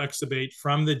that we'll extubate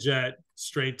from the jet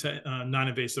straight to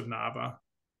non-invasive NAVA.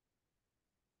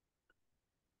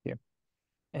 Yeah.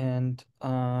 And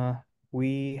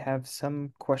we have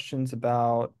some questions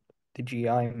about the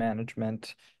GI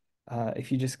management.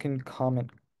 If you just can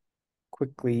comment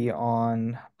quickly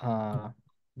on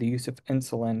the use of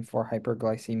insulin for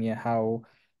hyperglycemia, how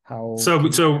So,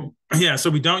 can so yeah, so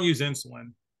we don't use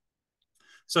insulin.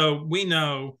 So we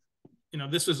know,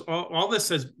 this is all this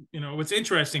says, what's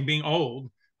interesting being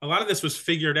old, a lot of this was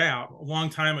figured out a long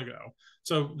time ago.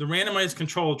 So the randomized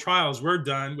controlled trials were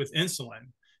done with insulin.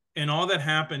 And all that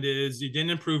happened is you didn't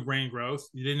improve brain growth,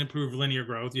 you didn't improve linear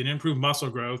growth, you didn't improve muscle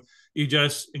growth, you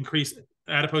just increased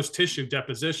adipose tissue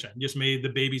deposition, you just made the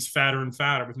babies fatter and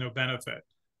fatter with no benefit.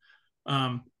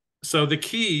 Um, so the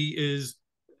key is,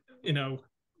 you know,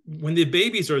 when the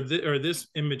babies are this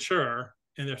immature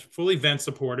and they're fully vent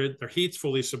supported, their heat's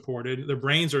fully supported, their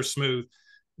brains are smooth,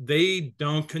 they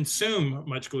don't consume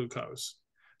much glucose.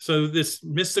 So this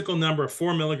mystical number of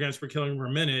 4 milligrams per kilogram per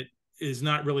minute is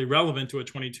not really relevant to a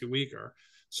 22 weeker.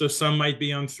 So some might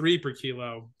be on 3 per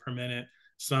kilo per minute,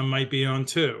 some might be on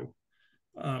 2.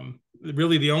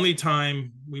 Really, the only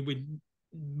time we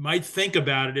might think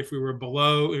about it if we were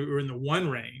below, we were in the 1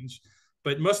 range,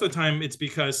 but most of the time it's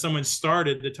because someone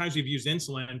started. The times we've used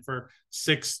insulin for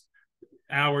 6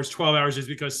 hours, 12 hours is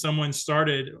because someone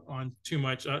started on too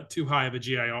high of a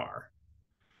GIR.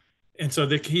 And so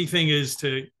the key thing is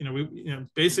to,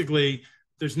 basically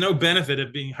there's no benefit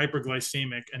of being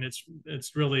hyperglycemic, and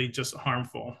it's really just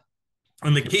harmful.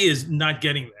 And the key is not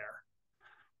getting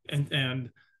there.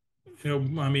 And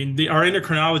I mean, our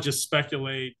endocrinologists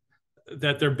speculate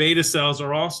that their beta cells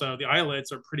are also, the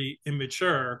islets are pretty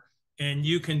immature, and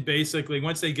you can basically,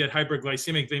 once they get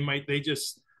hyperglycemic,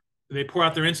 they pour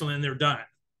out their insulin and they're done,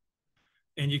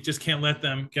 and you just can't let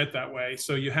them get that way.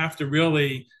 So you have to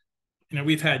really,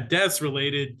 we've had deaths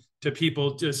related to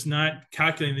people just not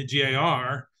calculating the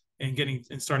GIR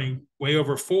and starting way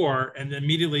over 4, and then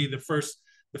immediately the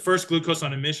first glucose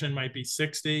on emission might be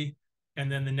 60,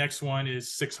 and then the next one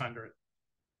is 600.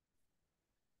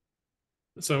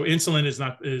 So insulin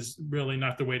is really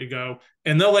not the way to go.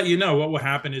 And they'll let you know what will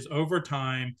happen is over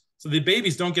time. So the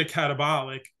babies don't get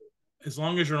catabolic as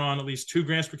long as you're on at least 2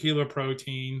 grams per kilo of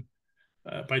protein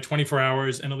by 24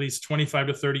 hours and at least 25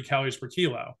 to 30 calories per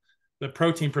kilo. The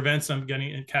protein prevents them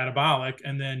getting catabolic,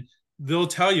 and then they'll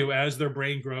tell you as their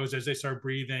brain grows, as they start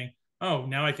breathing, oh,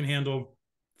 now I can handle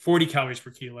 40 calories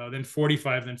per kilo, then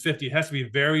 45, then 50. It has to be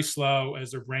very slow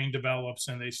as their brain develops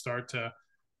and they start to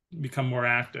become more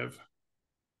active.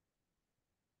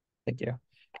 Thank you.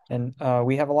 And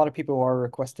we have a lot of people who are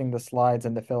requesting the slides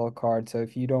and the fellow card. So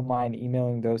if you don't mind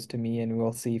emailing those to me, and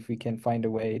we'll see if we can find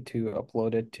a way to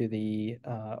upload it to the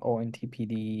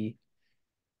ONTPD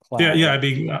Yeah, cloud.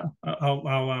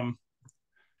 yeah.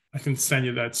 I can send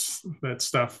you that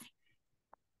stuff.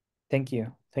 Thank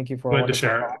you. Thank you for a Glad to wonderful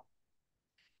share it. talk.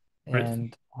 Right.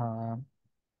 And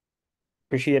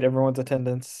appreciate everyone's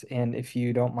attendance. And if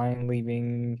you don't mind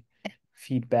leaving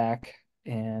feedback,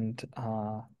 and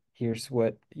here's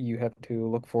what you have to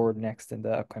look forward next in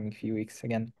the upcoming few weeks.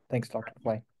 Again, thanks, Dr.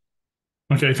 Clay.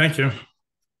 Okay. Thank you.